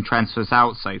 30,000 transfers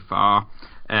out so far.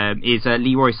 Is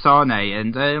Leroy Sané,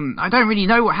 and I don't really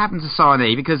know what happened to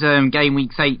Sané because game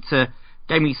week 6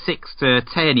 to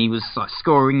 10 he was like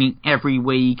scoring every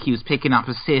week. He was picking up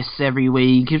assists every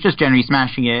week. He was just generally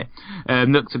smashing it.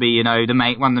 Looked to be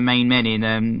one of the main men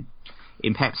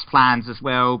in Pep's plans as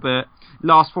well, but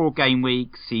last 4 game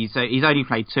weeks he's only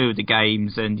played 2 of the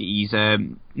games, and he's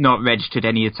not registered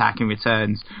any attacking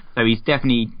returns, so he's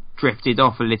definitely drifted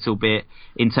off a little bit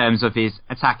in terms of his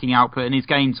attacking output and his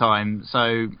game time.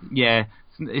 So yeah,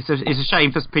 it's a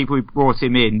shame for people who brought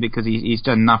him in because he's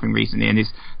done nothing recently, and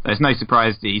there's no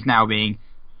surprise that he's now being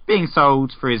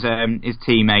sold for his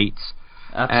teammates.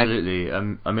 Absolutely.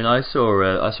 I mean, I saw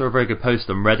a very good post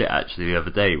on Reddit actually the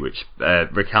other day, which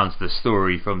recounts the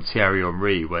story from Thierry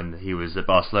Henry when he was at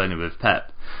Barcelona with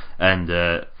Pep, and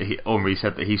Henry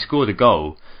said that he scored a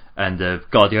goal, and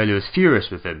Guardiola was furious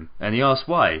with him, and he asked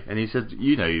why, and he said,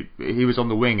 he was on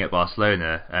the wing at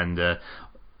Barcelona, and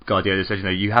Guardiola said,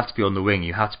 you have to be on the wing,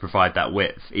 you have to provide that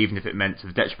width, even if it meant to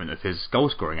the detriment of his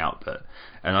goal-scoring output.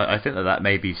 And I think that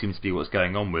maybe seems to be what's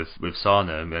going on with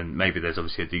Sané, and maybe there's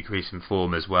obviously a decrease in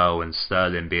form as well, and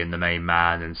Sterling being the main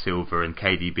man, and Silva and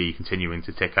KDB continuing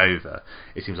to tick over.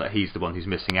 It seems like he's the one who's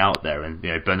missing out there, and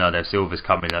Bernardo Silva's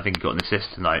coming. I think he got an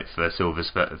assist tonight for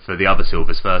the other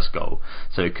Silva's first goal,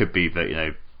 so it could be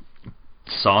that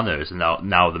Sané is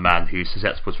now the man who's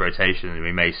susceptible to rotation, and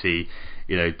we may see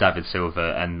David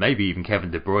Silva and maybe even Kevin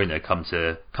De Bruyne come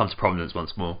to prominence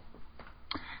once more.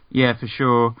 Yeah, for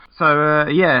sure. So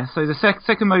so the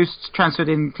second most transferred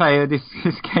in player this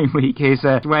game week is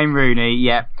Wayne Rooney.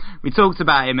 Yeah, we talked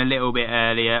about him a little bit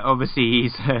earlier. Obviously,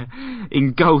 he's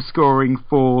in goal scoring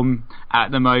form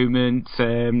at the moment.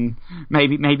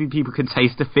 Maybe people can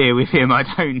taste the fear with him. I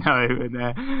don't know.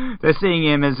 And they're seeing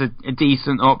him as a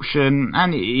decent option,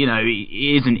 and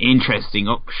he is an interesting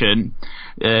option.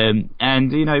 And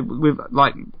with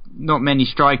not many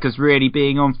strikers really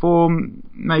being on form,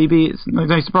 maybe it's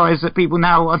no surprise that people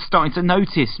now are starting to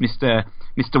notice Mr.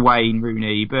 Wayne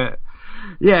Rooney. But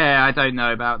Yeah, I don't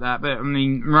know about that, but I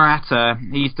mean, Morata,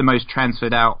 he's the most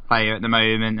transferred out player at the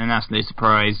moment, and that's no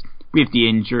surprise with the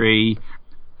injury.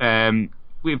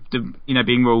 With the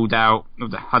being ruled out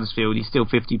of the Huddersfield, he's still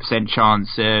 50%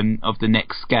 chance of the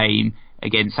next game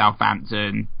against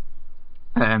Southampton.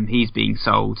 He's being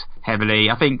sold heavily.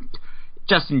 I think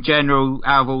just in general,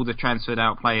 out of all the transferred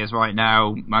out players right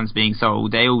now, one's being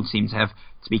sold. They all seem to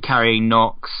be carrying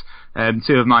knocks.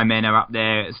 Two of my men are up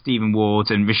there, Stephen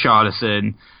Ward and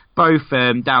Richarlison. Both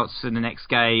doubts for the next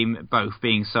game, both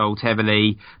being sold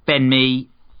heavily. Ben Mee,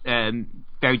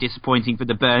 very disappointing for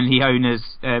the Burnley owners,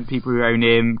 people who own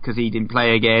him, because he didn't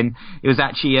play again. It was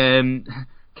actually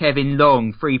Kevin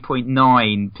Long,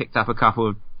 3.9, picked up a couple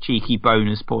of cheeky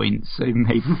bonus points, so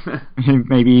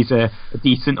maybe he's a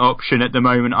decent option at the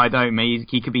moment. I don't know,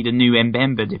 he could be the new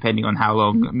Mbemba depending on how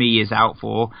long Mee is out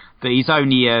for, but he's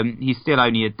still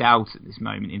only a doubt at this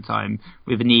moment in time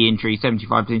with a knee injury,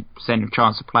 75% of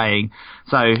chance of playing,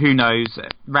 so who knows.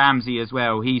 Ramsey as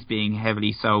well, he's being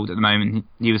heavily sold at the moment.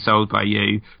 He was sold by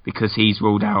you because he's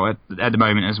ruled out at the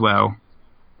moment as well.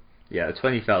 Yeah,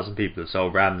 20,000 people have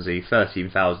sold Ramsey,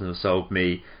 13,000 have sold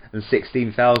Mee, and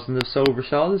 16,000 have sold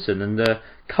Richarlison. And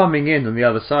coming in on the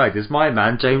other side is my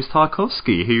man James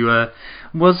Tarkowski, who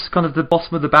was kind of the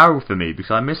bottom of the barrel for me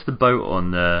because I missed the boat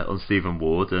on Stephen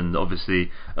Ward, and obviously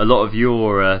a lot of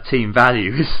your team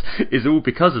value is all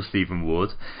because of Stephen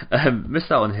Ward.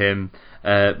 Missed out on him.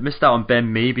 Missed out on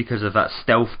Ben Mee because of that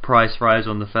stealth price rise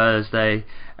on the Thursday.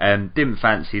 Didn't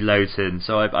fancy Lowton,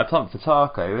 so I plumped for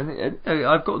Tarko, and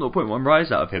I've got 0.1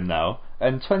 rise out of him now,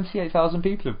 and 28,000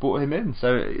 people have bought him in,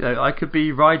 so I could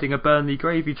be riding a Burnley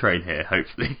gravy train here,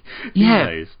 hopefully. Yeah.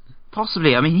 Who knows?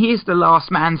 Possibly. I mean, he is the last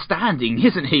man standing,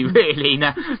 isn't he? Really?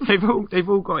 Now they've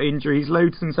all got injuries.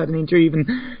 Lowton's had an injury.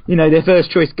 Even their first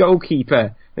choice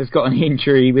goalkeeper has got an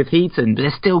injury with Heaton, but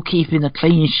they're still keeping a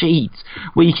clean sheet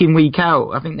week in, week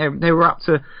out. I think they were up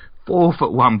to fourth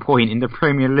at one point in the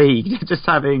Premier League. They're just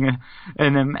having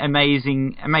an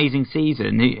amazing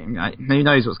season. Who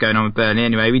knows what's going on with Burnley?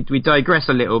 Anyway, we digress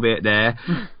a little bit there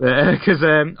because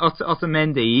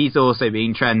Otamendi, he's also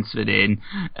being transferred in,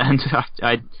 and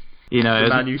maybe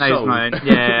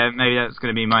that's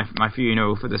going to be my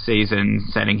funeral for the season,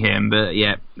 selling him. But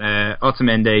yeah,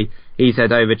 Otamendi, he's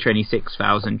had over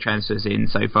 26,000 transfers in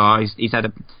so far.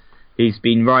 He's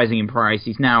been rising in price.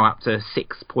 He's now up to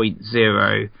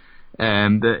 6.0.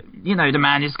 But the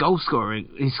man is goal scoring.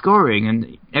 He's scoring,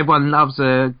 and everyone loves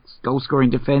a goal scoring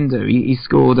defender. He's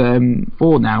scored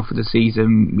 4 now for the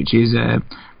season, which is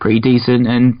pretty decent,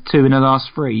 and 2 in the last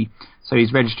 3. So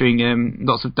he's registering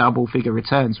lots of double figure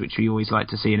returns, which we always like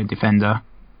to see in a defender.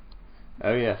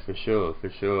 Oh yeah, for sure.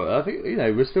 I think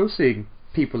we're still seeing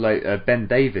people like Ben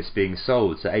Davis being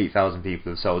sold, so 8,000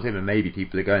 people have sold him, and maybe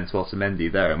people are going to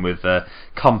Otamendi there, and with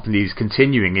companies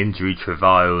continuing injury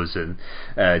travails and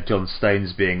John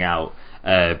Stones being out,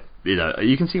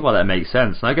 you can see why that makes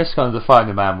sense. And I guess kind of the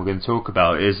final man we're going to talk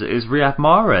about is Riyad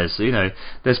Mahrez.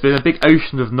 There's been a big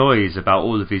ocean of noise about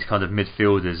all of these kind of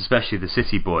midfielders, especially the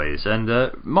City boys, and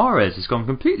Mahrez has gone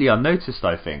completely unnoticed,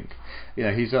 I think.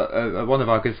 He's one of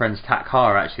our good friends, Tak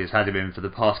Har, actually has had him in for the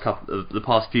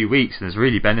past few weeks and has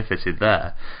really benefited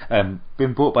there.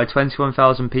 Been bought by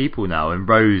 21,000 people now and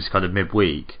rose kind of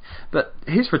midweek. But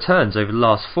his returns over the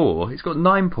last 4, he's got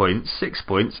 9 points, 6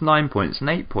 points, 9 points, and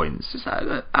 8 points, just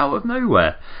out of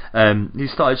nowhere. He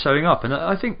started showing up, and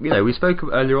I think we spoke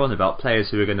earlier on about players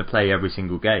who are going to play every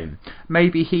single game.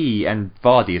 Maybe he and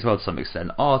Vardy as well to some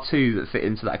extent are two that fit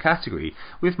into that category.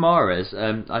 With Mahrez,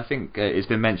 I think it's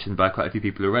been mentioned by quite a few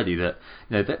people already that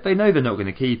they know they're not going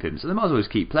to keep him, so they might as well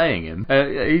just keep playing him.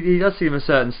 He does seem a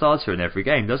certain starter in every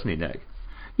game, doesn't he, Nick?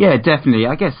 Yeah, definitely.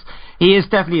 I guess he is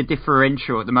definitely a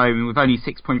differential at the moment with only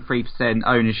 6.3%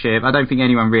 ownership. I don't think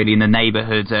anyone really in the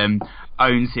neighbourhood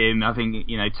owns him. I think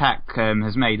Tak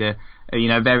has made a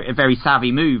very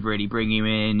savvy move, really bringing him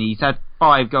in. He's had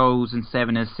 5 goals and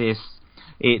 7 assists.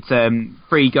 It's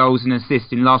 3 goals and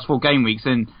assists in the last 4 game weeks,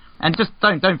 and just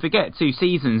don't forget, 2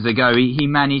 seasons ago he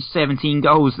managed 17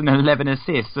 goals and 11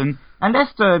 assists, and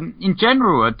Leicester in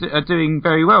general are doing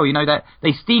very well. That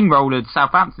they steamrolled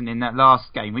Southampton in that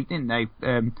last game week, didn't they?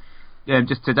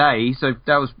 Just today, so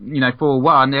that was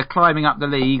 4-1. They're climbing up the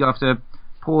league after a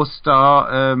poor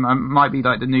start. Might be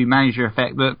like the new manager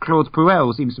effect, but Claude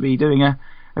Puel seems to be doing a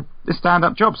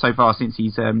stand-up job so far since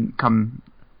he's come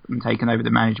and taken over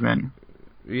the management.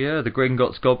 Yeah, the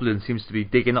Gringotts Goblin seems to be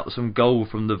digging up some gold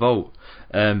from the vault.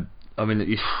 I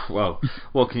mean, well,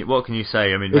 what can you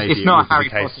say? I mean, it's maybe not it a Harry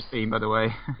case... Potter theme, by the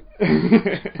way.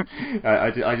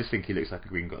 I just think he looks like a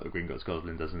Gringotts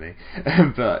goblin, doesn't he?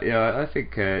 But I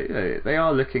think they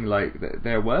are looking like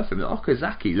they're worth him.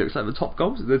 Okazaki looks like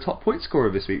the top point scorer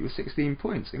this week with 16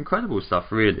 points. Incredible stuff,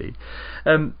 really.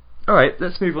 All right,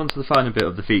 let's move on to the final bit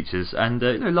of the features. And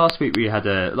last time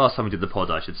we did the pod,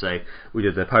 I should say, we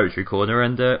did the poetry corner,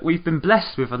 and we've been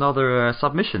blessed with another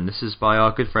submission. This is by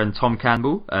our good friend Tom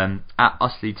Campbell at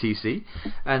UsleyTC,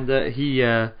 and he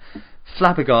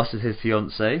flabbergasted his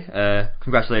fiancée.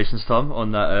 Congratulations, Tom,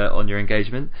 on that on your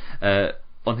engagement.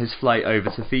 On his flight over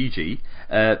to Fiji,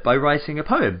 by writing a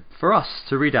poem for us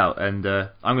to read out, and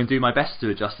I'm going to do my best to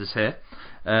do it justice here.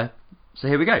 So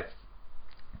here we go.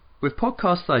 With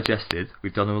podcasts digested,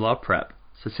 we've done all our prep,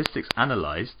 statistics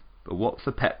analysed, but what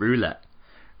for pet roulette?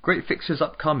 Great fixtures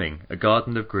upcoming, a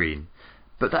garden of green.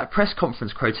 But that press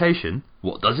conference quotation,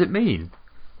 what does it mean?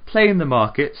 Play in the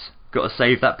markets, gotta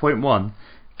save that .1.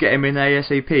 Get him in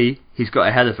ASAP, he's got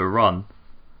a hell of a run.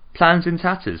 Plans in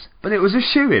tatters, but it was a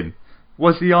shoo-in.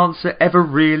 Was the answer ever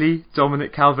really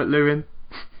Dominic Calvert-Lewin?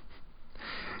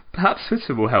 Perhaps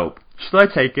Twitter will help. Should I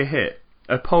take a hit?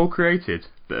 A poll created,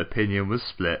 but opinion was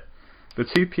split. The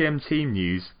 2 PM team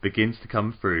news begins to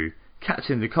come through.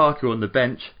 Captain Lukaku on the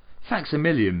bench, thanks a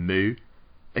million, Moo.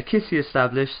 A kitty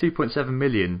established, 2.7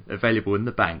 million available in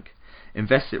the bank.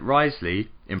 Invest it wisely,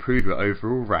 improve your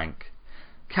overall rank.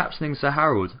 Captaining Sir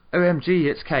Harold, OMG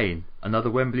it's Kane. Another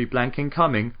Wembley blank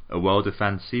incoming, a world of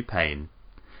fantasy pain.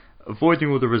 Avoiding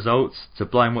all the results, to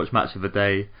blind watch match of the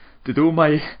day. Did all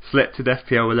my selected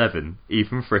FPL 11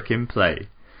 even frickin' play?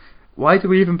 Why do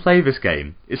we even play this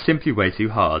game? It's simply way too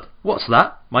hard. What's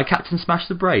that? My captain smashed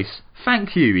the brace.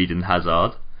 Thank you, Eden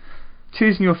Hazard.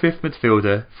 Choosing your 5th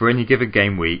midfielder for any given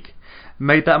game week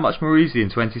made that much more easy in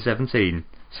 2017.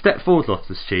 Step forward,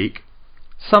 Loftus-Cheek.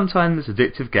 Sometimes this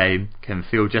addictive game can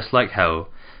feel just like hell.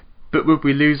 But would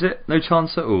we lose it? No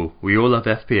chance at all. We all love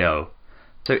FPL.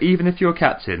 So even if your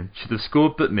captain should have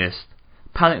scored but missed,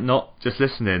 panic not, just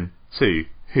listen in to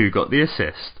Who Got the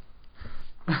Assist.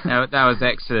 That was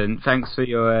excellent. Thanks for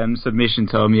your submission,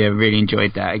 Tom. Yeah, really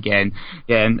enjoyed that again.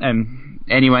 Yeah, and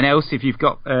anyone else, if you've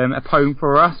got a poem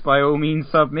for us, by all means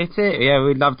submit it. Yeah,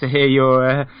 we'd love to hear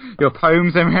your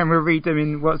poems, and we'll read them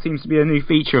in what seems to be a new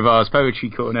feature of ours, Poetry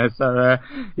Corner. So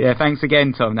yeah, thanks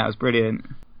again, Tom. That was brilliant.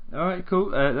 Alright, cool.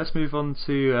 Let's move on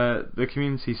to the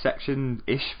community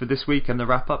section-ish for this week and the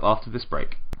wrap-up after this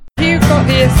break. Who got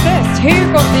the assist?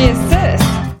 Who got the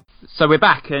assist? So we're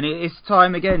back, and it's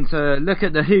time again to look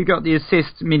at the Who Got the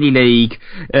Assist mini-league.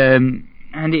 And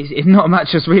it's not much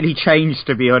has really changed,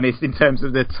 to be honest, in terms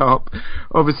of the top.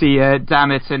 Obviously,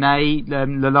 Damatane,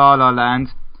 La La Land,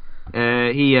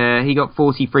 he got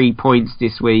 43 points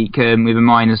this week with a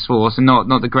 -4, so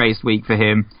not the greatest week for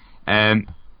him.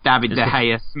 David De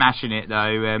Gea smashing it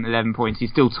though, 11 points.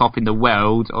 He's still top in the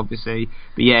world, obviously.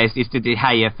 But yeah, it's the De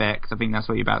Gea effect. I think that's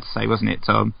what you're about to say, wasn't it,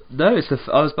 Tom? No,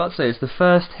 I was about to say it's the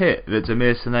first hit that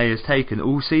Demir Sane has taken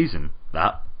all season.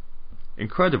 That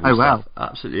incredible stuff. Wow.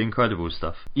 Absolutely incredible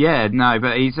stuff. Yeah, no,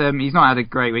 but he's not had a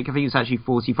great week. I think it's actually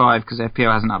 45 because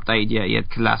FPL hasn't updated yet. He had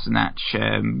Kolasinac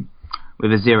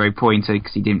with a 0-pointer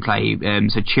because he didn't play.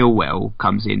 So Chilwell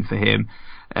comes in for him.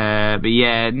 But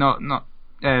yeah,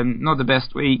 not the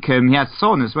best week. He had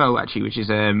Son as well, actually, which is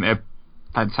a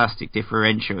fantastic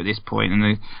differential at this point,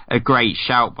 and a great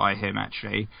shout by him,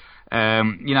 actually.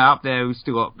 Up there we've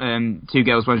still got 2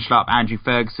 girls, 1 schlub. Andrew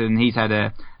Ferguson, he's had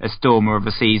a stormer of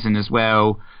a season as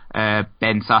well.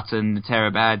 Ben Sutton, the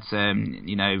Terrabads,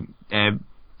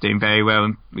 doing very well.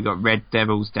 And we got Red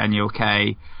Devils, Daniel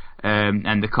Kay,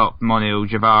 and the cop Monil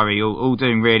Javari, all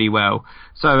doing really well.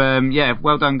 So yeah,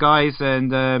 well done, guys.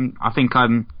 And I think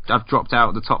I've dropped out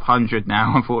of the top 100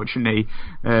 now, unfortunately.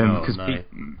 Because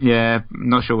I'm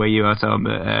not sure where you are, Tom,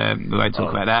 but we won't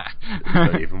talk about that.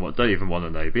 don't even want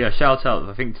to know. But yeah, shout out,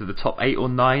 I think, to the top 8 or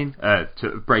 9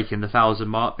 to breaking the 1,000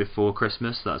 mark before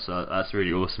Christmas. That's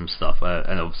really awesome stuff.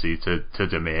 And obviously to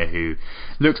Demir, who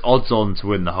looks odds on to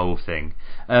win the whole thing.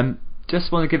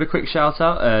 Just want to give a quick shout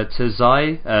out to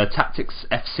Zai Tactics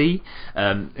FC,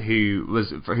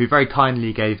 who very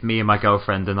kindly gave me and my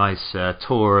girlfriend a nice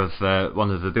tour of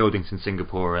one of the buildings in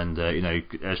Singapore, and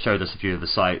showed us a few of the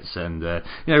sites, and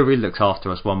really looked after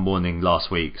us one morning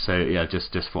last week. So yeah,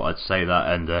 just thought I'd say that,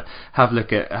 and have a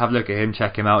look at him,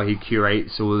 check him out. He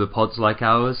curates all the pods like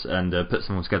ours and puts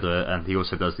them all together, and he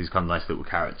also does these kind of nice little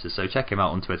characters. So check him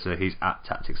out on Twitter. He's at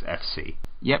Tactics FC.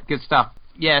 Yep, good stuff.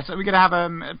 Yeah, so we're going to have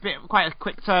quite a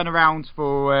quick turnaround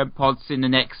for pods in the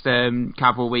next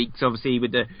couple of weeks, obviously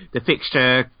with the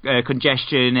fixture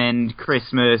congestion and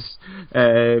Christmas.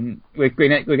 we're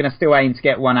gonna still aim to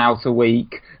get one out a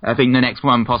week. I think the next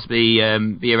one possibly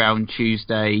be around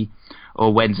Tuesday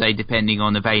or Wednesday, depending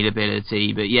on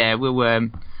availability. But yeah,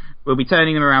 we'll be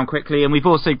turning them around quickly. And we've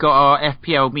also got our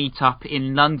FPL meetup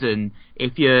in London.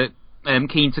 If you're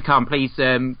keen to come, please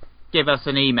give us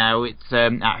an email. It's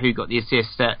at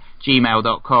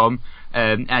whogotttheassist@gmail.com,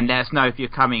 and let us know if you're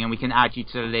coming, and we can add you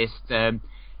to the list.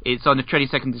 It's on the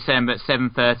 22nd December at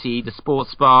 7:30, the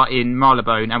Sports Bar in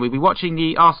Marylebone, and we'll be watching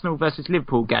the Arsenal versus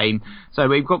Liverpool game. So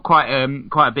we've got quite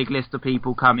a big list of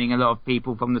people coming, a lot of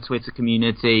people from the Twitter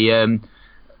community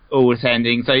all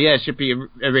attending. So yeah, it should be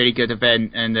a really good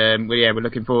event, and we're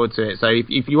looking forward to it. So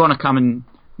if you want to come and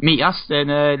meet us, then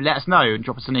let us know and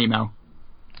drop us an email.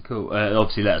 Cool.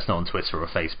 Obviously, let us know on Twitter or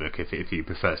Facebook if you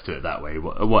prefer to do it that way.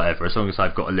 Whatever. As long as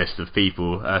I've got a list of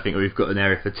people, I think we've got an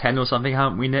area for 10 or something,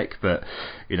 haven't we, Nick? But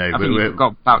I think we've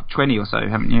got about 20 or so,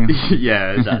 haven't you?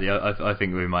 Yeah, exactly. I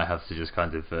think we might have to just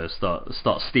kind of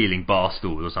start stealing bar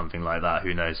stools or something like that.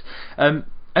 Who knows? And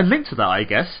linked to that, I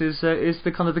guess, is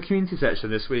the kind of the community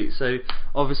section this week. So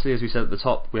obviously, as we said at the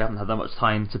top, we haven't had that much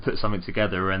time to put something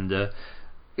together, and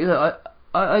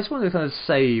I just wanted to kind of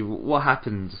say what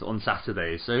happened on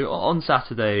Saturday. So on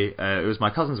Saturday, it was my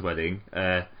cousin's wedding,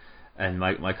 and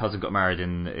my cousin got married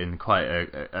in quite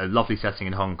a lovely setting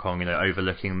in Hong Kong,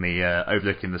 overlooking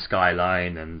the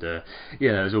skyline, and it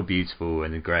was all beautiful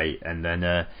and great. And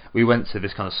then we went to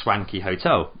this kind of swanky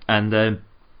hotel, and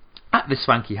at this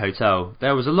swanky hotel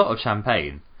there was a lot of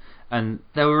champagne, and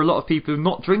there were a lot of people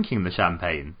not drinking the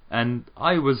champagne, and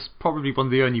I was probably one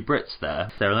of the only Brits there,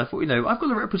 and I thought, I've got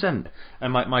to represent.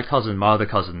 And my other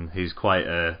cousin, who's quite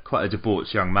a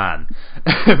debauched young man,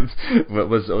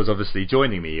 was obviously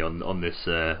joining me on this.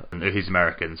 He's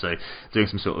American, so doing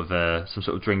some sort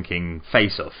of drinking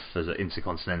face-off, as an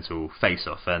intercontinental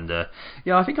face-off, and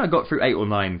I think I got through 8 or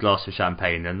 9 glasses of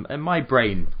champagne, and my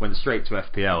brain went straight to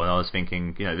FPL, and I was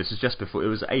thinking, this is just before, it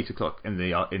was 8 o'clock in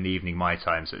the evening my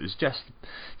time, so it was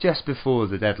just before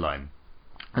the deadline.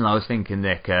 And I was thinking,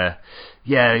 Nick,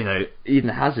 Eden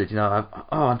Hazard,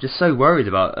 I'm just so worried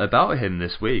about him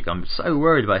this week. I'm so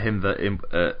worried about him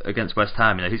against West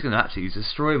Ham. He's going to absolutely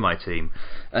destroy my team.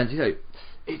 And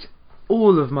it's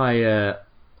all of my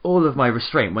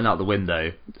restraint went out the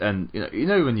window. And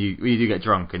when you do get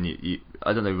drunk, and you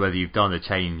I don't know whether you've done a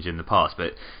change in the past,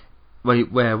 but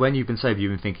when you've been sober,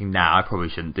 you've been thinking, I probably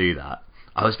shouldn't do that.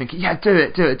 I was thinking, do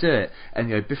it.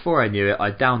 And before I knew it,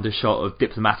 I downed a shot of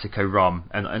Diplomatico rum,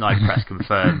 and I pressed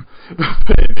confirm,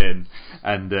 put him in.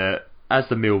 And as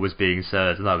the meal was being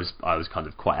served, and I was kind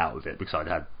of quite out of it because I'd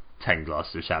had 10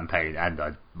 glasses of champagne, and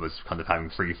I was kind of having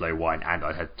free flow wine, and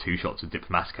I had 2 shots of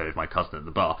Diplomatico with my cousin at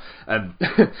the bar.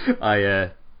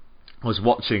 I was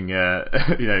watching,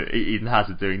 Eden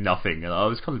Hazard doing nothing, and I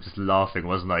was kind of just laughing,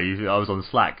 wasn't I? I was on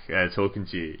Slack talking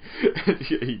to you.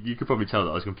 You could probably tell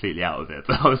that I was completely out of it,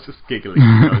 but I was just giggling.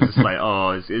 I was just like,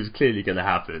 it was clearly going to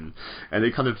happen, and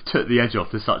it kind of took the edge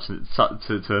off to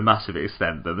a massive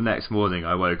extent. But the next morning,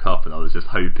 I woke up and I was just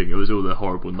hoping it was all a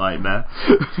horrible nightmare.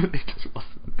 It just wasn't.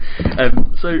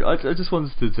 So I just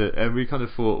wanted to, and we kind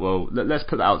of thought, well, let's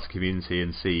put that out to the community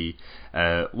and see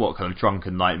what kind of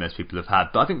drunken nightmares people have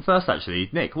had. But I think first, actually,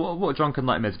 Nick, what drunken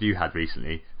nightmares have you had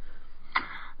recently?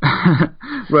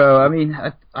 Well, I mean,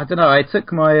 I don't know. I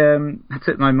took my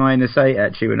 -8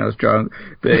 actually when I was drunk,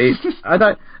 but I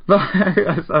don't. But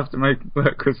I was after my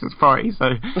work Christmas party,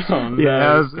 so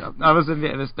yeah, I was a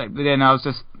bit of a stick. But then I was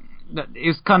just, it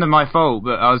was kind of my fault,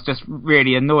 but I was just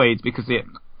really annoyed because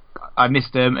I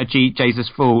missed a Jesus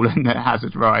fall and a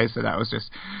Hazard rise, so that was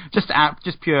just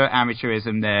pure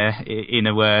amateurism there, in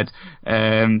a word.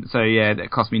 So yeah, that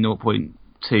cost me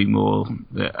 0.2 more.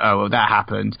 That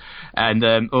happened, and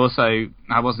also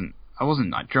I wasn't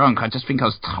like drunk. I just think I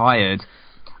was tired.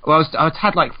 Well, I'd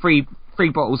had like three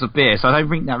bottles of beer, so I don't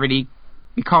think that really,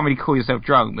 you can't really call yourself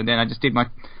drunk. But then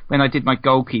when I did my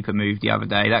goalkeeper move the other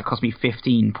day, that cost me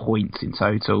 15 points in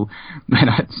total.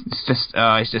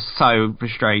 It's just so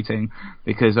frustrating,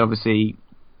 because obviously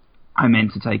I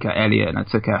meant to take out Elliot and I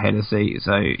took out Hennessy,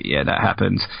 so yeah, that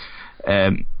happened.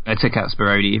 I took out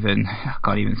Speroni even. I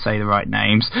can't even say the right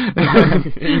names. And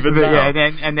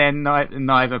then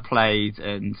neither played,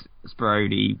 and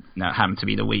Speroni happened to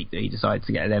be the week that he decided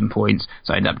to get them points,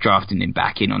 so I ended up drafting him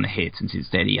back in on the hit, and since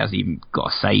then he hasn't even got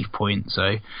a save point.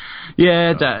 So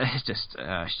yeah, it's just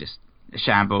a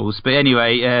shambles. But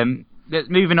anyway,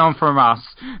 moving on from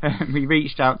us, we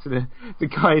reached out to the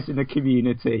guys in the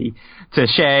community to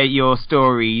share your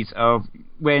stories of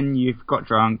when you've got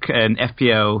drunk and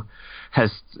FPL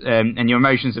has and your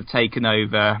emotions have taken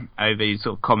over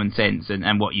sort of common sense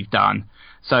and what you've done.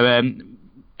 So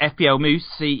FPL Moose,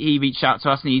 he reached out to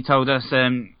us and he told us,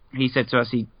 he said to us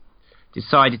he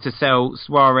decided to sell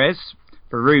Suarez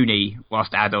for Rooney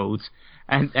whilst addled,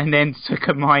 and then took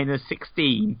a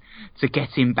 -16 to get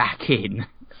him back in.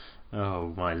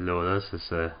 Oh my lord,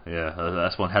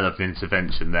 that's one hell of an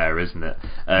intervention there, isn't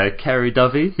it? Kerry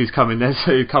Dovey, who's coming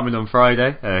on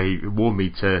Friday. He warned me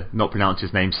to not pronounce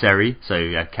his name Seri,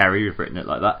 so Kerry, we've written it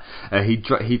like that.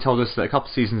 He told us that a couple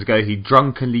of seasons ago he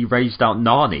drunkenly raged out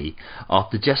Nani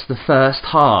after just the first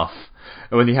half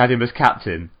when he had him as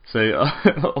captain. So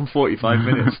on 45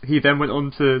 minutes, he then went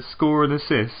on to score an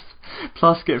assist,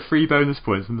 plus get 3 bonus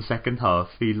points in the second half.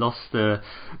 He lost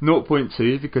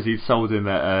 0.2 because he'd sold him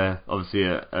at obviously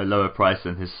a lower price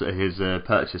than his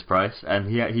purchase price, and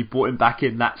he bought him back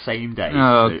in that same day.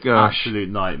 Oh, so gosh. Absolute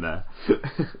nightmare.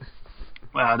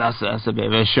 Well, that's a bit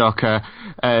of a shocker.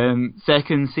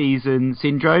 Second season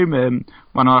syndrome.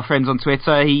 One of our friends on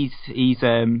Twitter, he's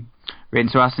written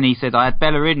to us and he said, I had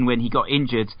Bellerin when he got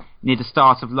injured near the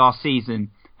start of last season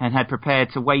and had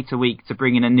prepared to wait a week to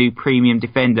bring in a new premium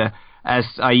defender as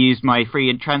I used my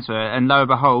free transfer, and lo and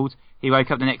behold, he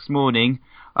woke up the next morning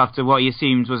after what he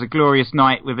assumed was a glorious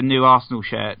night with a new Arsenal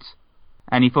shirt.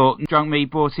 And he thought, drunk me,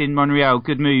 brought in Monreal,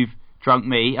 good move, drunk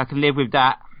me, I can live with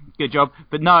that, good job.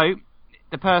 But no,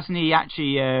 the person he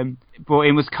actually brought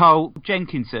in was Carl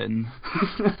Jenkinson.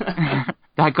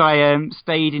 That guy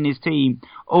stayed in his team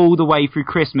all the way through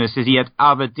Christmas as he had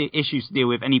other issues to deal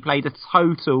with, and he played a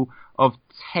total of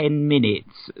 10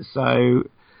 minutes. So,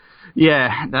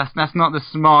 yeah, that's not the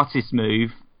smartest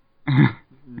move.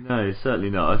 No, certainly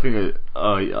not. I think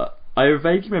I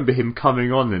vaguely remember him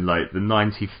coming on in like the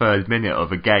 93rd minute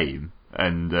of a game,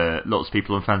 and lots of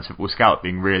people on Fantasy Football Scout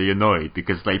being really annoyed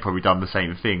because they probably done the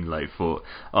same thing. Like, thought,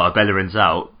 Bellerin's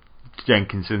out,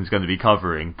 Jenkinson's going to be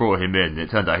covering, brought him in,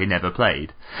 it turned out he never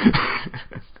played.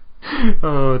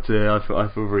 Oh dear, I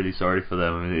feel really sorry for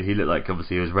them. I mean, he looked like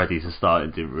obviously he was ready to start,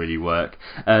 it didn't really work.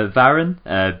 Varane,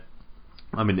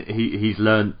 I mean, he's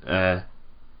learned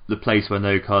the place where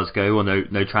no cars go, or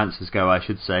no transfers go, I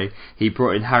should say. He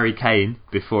brought in Harry Kane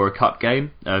before a cup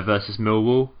game versus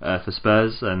Millwall for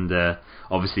Spurs, and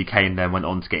obviously Kane then went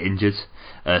on to get injured,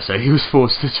 so he was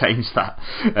forced to change that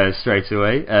straight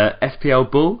away. FPL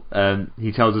Bull,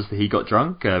 he tells us that he got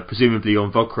drunk, presumably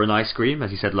on vodka and ice cream,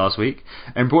 as he said last week,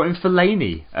 and brought in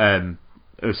Fellaini.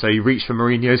 So he reached for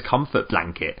Mourinho's comfort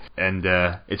blanket, and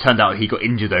it turned out he got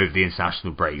injured over the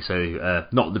international break, so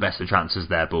not the best of transfers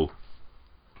there, Bull.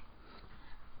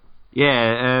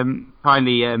 Yeah,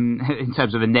 finally, in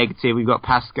terms of a negative, we've got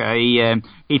Pasca.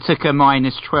 He took a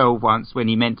 -12 once when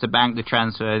he meant to bank the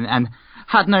transfer and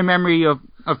had no memory of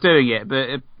doing it,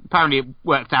 but apparently it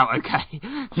worked out okay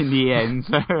in the end.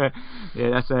 So, yeah,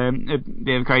 that's a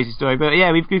bit of a crazy story. But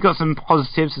yeah, we've got some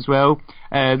positives as well.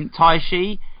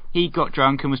 Taishi, he got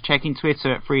drunk and was checking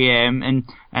Twitter at 3 a.m.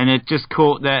 and had just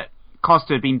caught that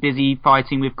Costa had been busy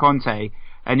fighting with Conte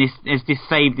and has just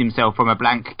saved himself from a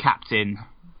blank captain.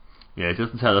 Yeah, it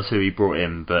doesn't tell us who he brought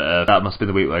in, but that must have been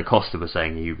the week where Costa was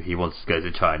saying he wants to go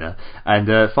to China.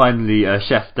 And finally,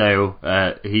 Chef Dale,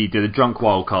 he did a drunk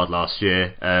wildcard last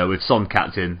year with Son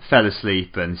captain, fell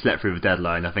asleep and slept through the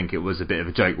deadline. I think it was a bit of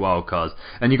a joke wildcard.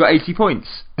 And you got 80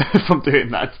 points from doing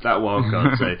that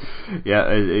wildcard. So, yeah,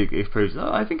 it proves...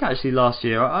 I think actually last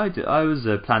year I was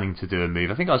planning to do a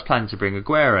move. I think I was planning to bring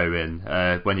Aguero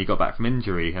in when he got back from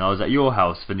injury. And I was at your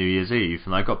house for New Year's Eve,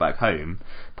 and I got back home,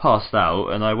 passed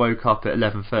out, and I woke up at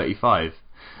 11:35.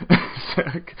 So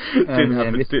didn't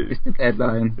have missed the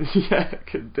deadline. Yeah,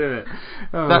 couldn't do it.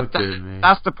 Oh, dear me.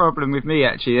 That's the problem with me,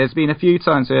 actually. There's been a few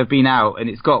times where I've been out and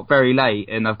it's got very late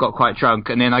and I've got quite drunk,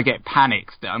 and then I get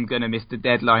panicked that I'm going to miss the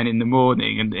deadline in the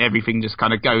morning, and everything just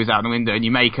kind of goes out the window, and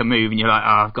you make a move and you're like,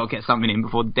 I've got to get something in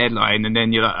before the deadline, and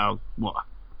then you're like,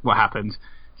 what happened?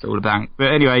 It's all a blank.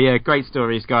 But anyway, yeah, great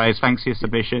stories, guys. Thanks for your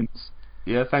submissions.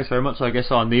 Yeah, thanks very much. I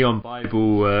guess our Neon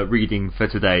Bible reading for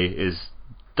today is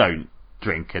don't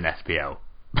drink an FPL.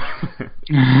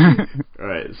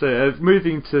 Right, so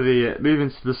moving to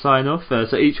the sign off.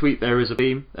 So each week there is a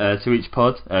theme to each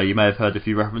pod. You may have heard a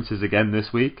few references again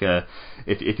this week.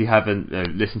 If you haven't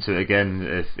listened to it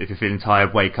again, if you're feeling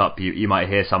tired, wake up. You might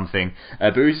hear something.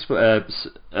 But we just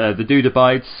the Dude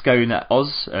Abides, Scone at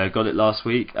Oz got it last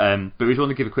week. But we just want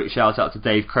to give a quick shout out to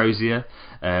Dave Crozier.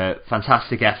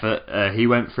 Fantastic effort. He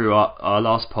went through our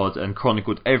last pod and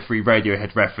chronicled every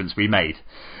Radiohead reference we made,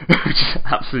 which is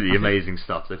absolutely amazing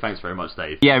stuff. So thanks very much,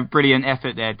 Dave. Yeah, brilliant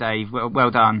effort there, Dave. Well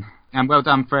done. And well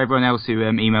done for everyone else who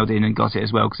emailed in and got it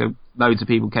as well, because loads of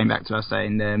people came back to us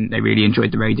saying they really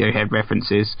enjoyed the Radiohead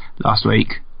references last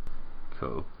week.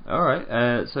 Cool. Alright,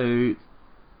 so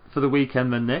for the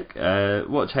weekend then, Nick,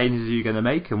 what changes are you going to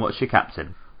make and what's your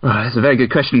captain? Right, that's a very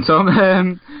good question,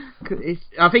 Tom.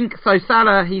 I think so.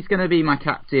 Salah, he's going to be my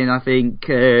captain. I think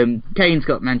Kane's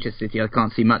got Manchester City. I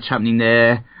can't see much happening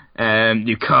there.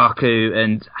 Lukaku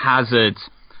and Hazard,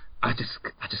 I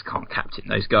just can't captain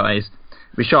those guys.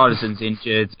 Richarlison's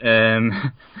injured. And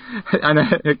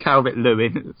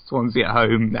Calvert-Lewin, Swansea at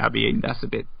home. That's a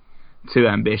bit too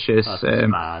ambitious. That's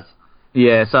mad.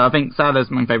 Yeah, so I think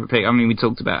Salah's my favourite pick. I mean, we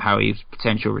talked about how he's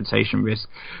potential rotation risk,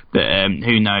 but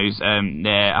who knows?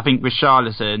 There, I think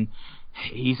Richarlison,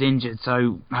 he's injured,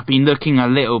 so I've been looking a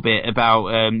little bit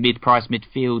about mid-price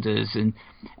midfielders, and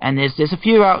there's a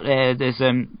few out there. There's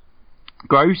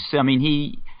Gross. I mean,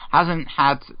 he hasn't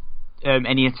had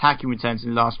any attacking returns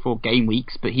in the last 4 game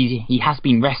weeks, but he has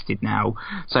been rested now,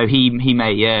 so he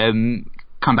may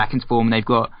come back into form. They've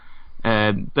got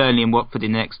Burnley and Watford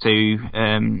in the next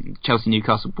 2, Chelsea,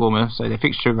 Newcastle, Bournemouth, so their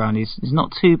fixture run is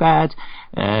not too bad,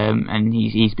 and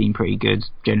he's been pretty good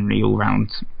generally all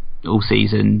round all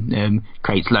season,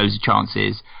 creates loads of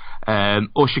chances.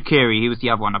 Or Shaqiri, he was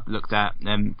the other one I've looked at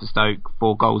for Stoke,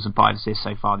 4 goals and 5 assists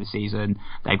so far this season.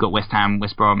 They've got West Ham,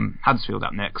 West Brom, Huddersfield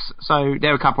up next, so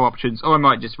there are a couple of options, or I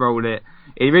might just roll it.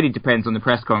 It really depends on the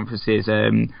press conferences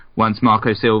once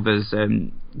Marco Silva's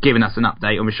given us an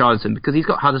update on Richarlison, because he's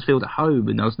got Huddersfield at home,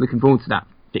 and I was looking forward to that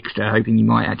fixture, hoping he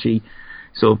might actually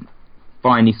sort of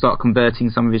finally start converting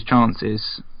some of his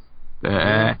chances.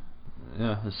 Yeah,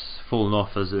 it's fallen off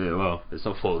it's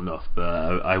not fallen off, but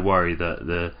I worry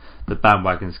that the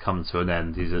bandwagon's come to an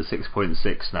end. He's at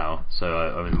 6.6 now, so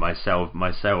I mean my sale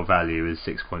value is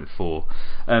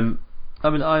 6.4. I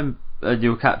mean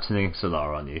you're captaining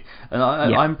Salah, aren't you? And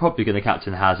I'm probably going to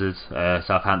captain Hazard.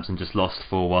 Southampton just lost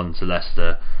 4-1 to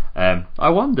Leicester. I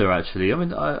wonder, actually. I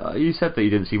mean, you said that you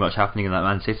didn't see much happening in that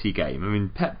Man City game. I mean,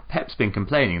 Pep's been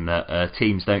complaining that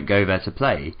teams don't go there to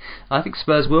play. I think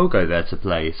Spurs will go there to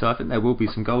play, so I think there will be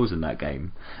some goals in that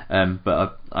game.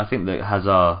 But I think that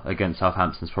Hazard against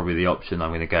Southampton is probably the option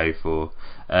I'm going to go for.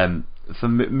 For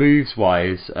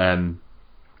moves-wise,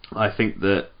 I think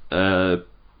that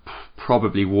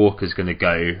probably Walker's going to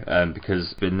go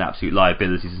because it's been an absolute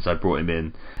liability since I brought him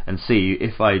in, and see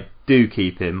if I do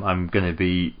keep him, I'm going to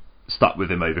be stuck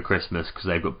with him over Christmas because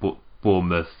they've got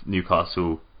Bournemouth,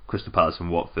 Newcastle, Crystal Palace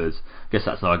and Watford. I guess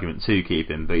that's an argument to keep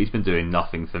him, but he's been doing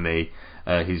nothing for me.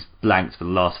 He's blanked for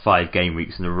the last 5 game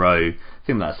weeks in a row. I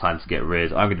think that's time to get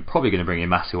rid. I'm probably going to bring in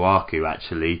Masuaku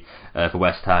actually for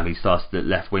West Ham. He started at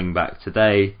left wing back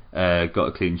today, got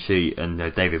a clean sheet, and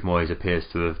David Moyes appears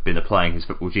to have been applying his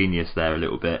football genius there a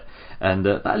little bit, and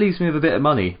that leaves me with a bit of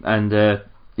money. And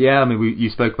yeah, I mean, you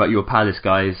spoke about your Palace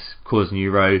guys causing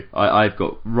you row. I've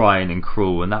got Ryan and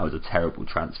Krul, and that was a terrible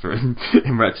transfer in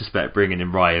retrospect, bringing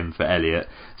in Ryan for Elliott.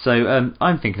 So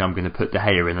I'm thinking I'm going to put De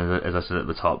Gea in, as I said at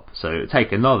the top. So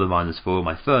take another -4,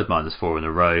 my third -4 in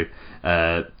a row,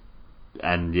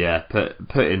 and yeah, put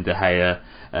in De Gea,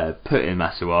 put in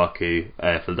Masuaku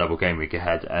for the double game week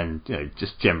ahead, and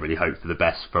just generally hope for the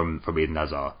best from Eden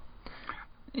Hazard.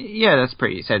 Yeah, that's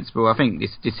pretty sensible. I think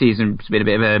this season's been a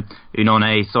bit of a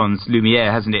une sans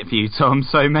lumière, hasn't it, for you, Tom?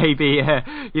 So maybe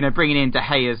bringing in De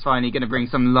Gea is finally going to bring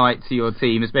some light to your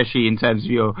team, especially in terms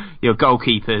of your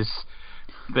goalkeepers.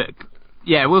 But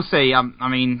yeah, we'll see. I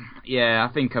mean, yeah,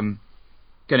 I think I'm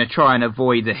going to try and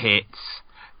avoid the hits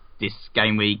this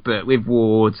game week. But with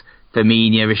Ward,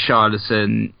 Firmino,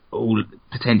 Richarlison all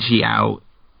potentially out,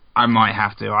 I might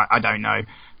have to. I don't know,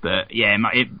 but yeah,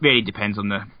 it really depends on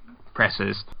the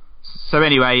pressers. So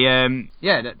anyway,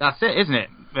 yeah, that's it, isn't it?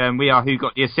 We are Who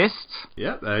Got the Assist.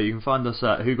 Yep, you can find us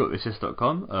at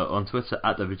whogottheassist.com, on Twitter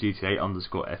at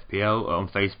WGTA_FPL, on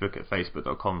Facebook at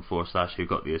facebook.com/Who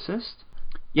Got the Assist.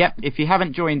 Yep, if you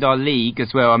haven't joined our league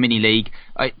as well, our mini league,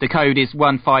 the code is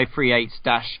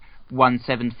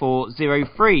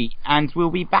 1538-17403, and we'll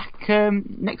be back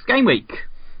next game week.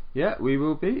 Yeah, we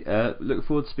will be. Look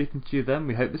forward to speaking to you then.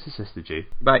 We hope this assisted you.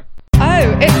 Bye.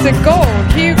 Oh, it's a goal.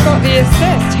 Who got the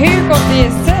assist? Who got the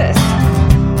assist?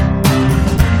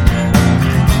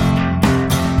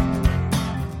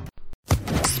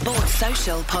 Sports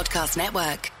Social Podcast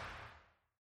Network.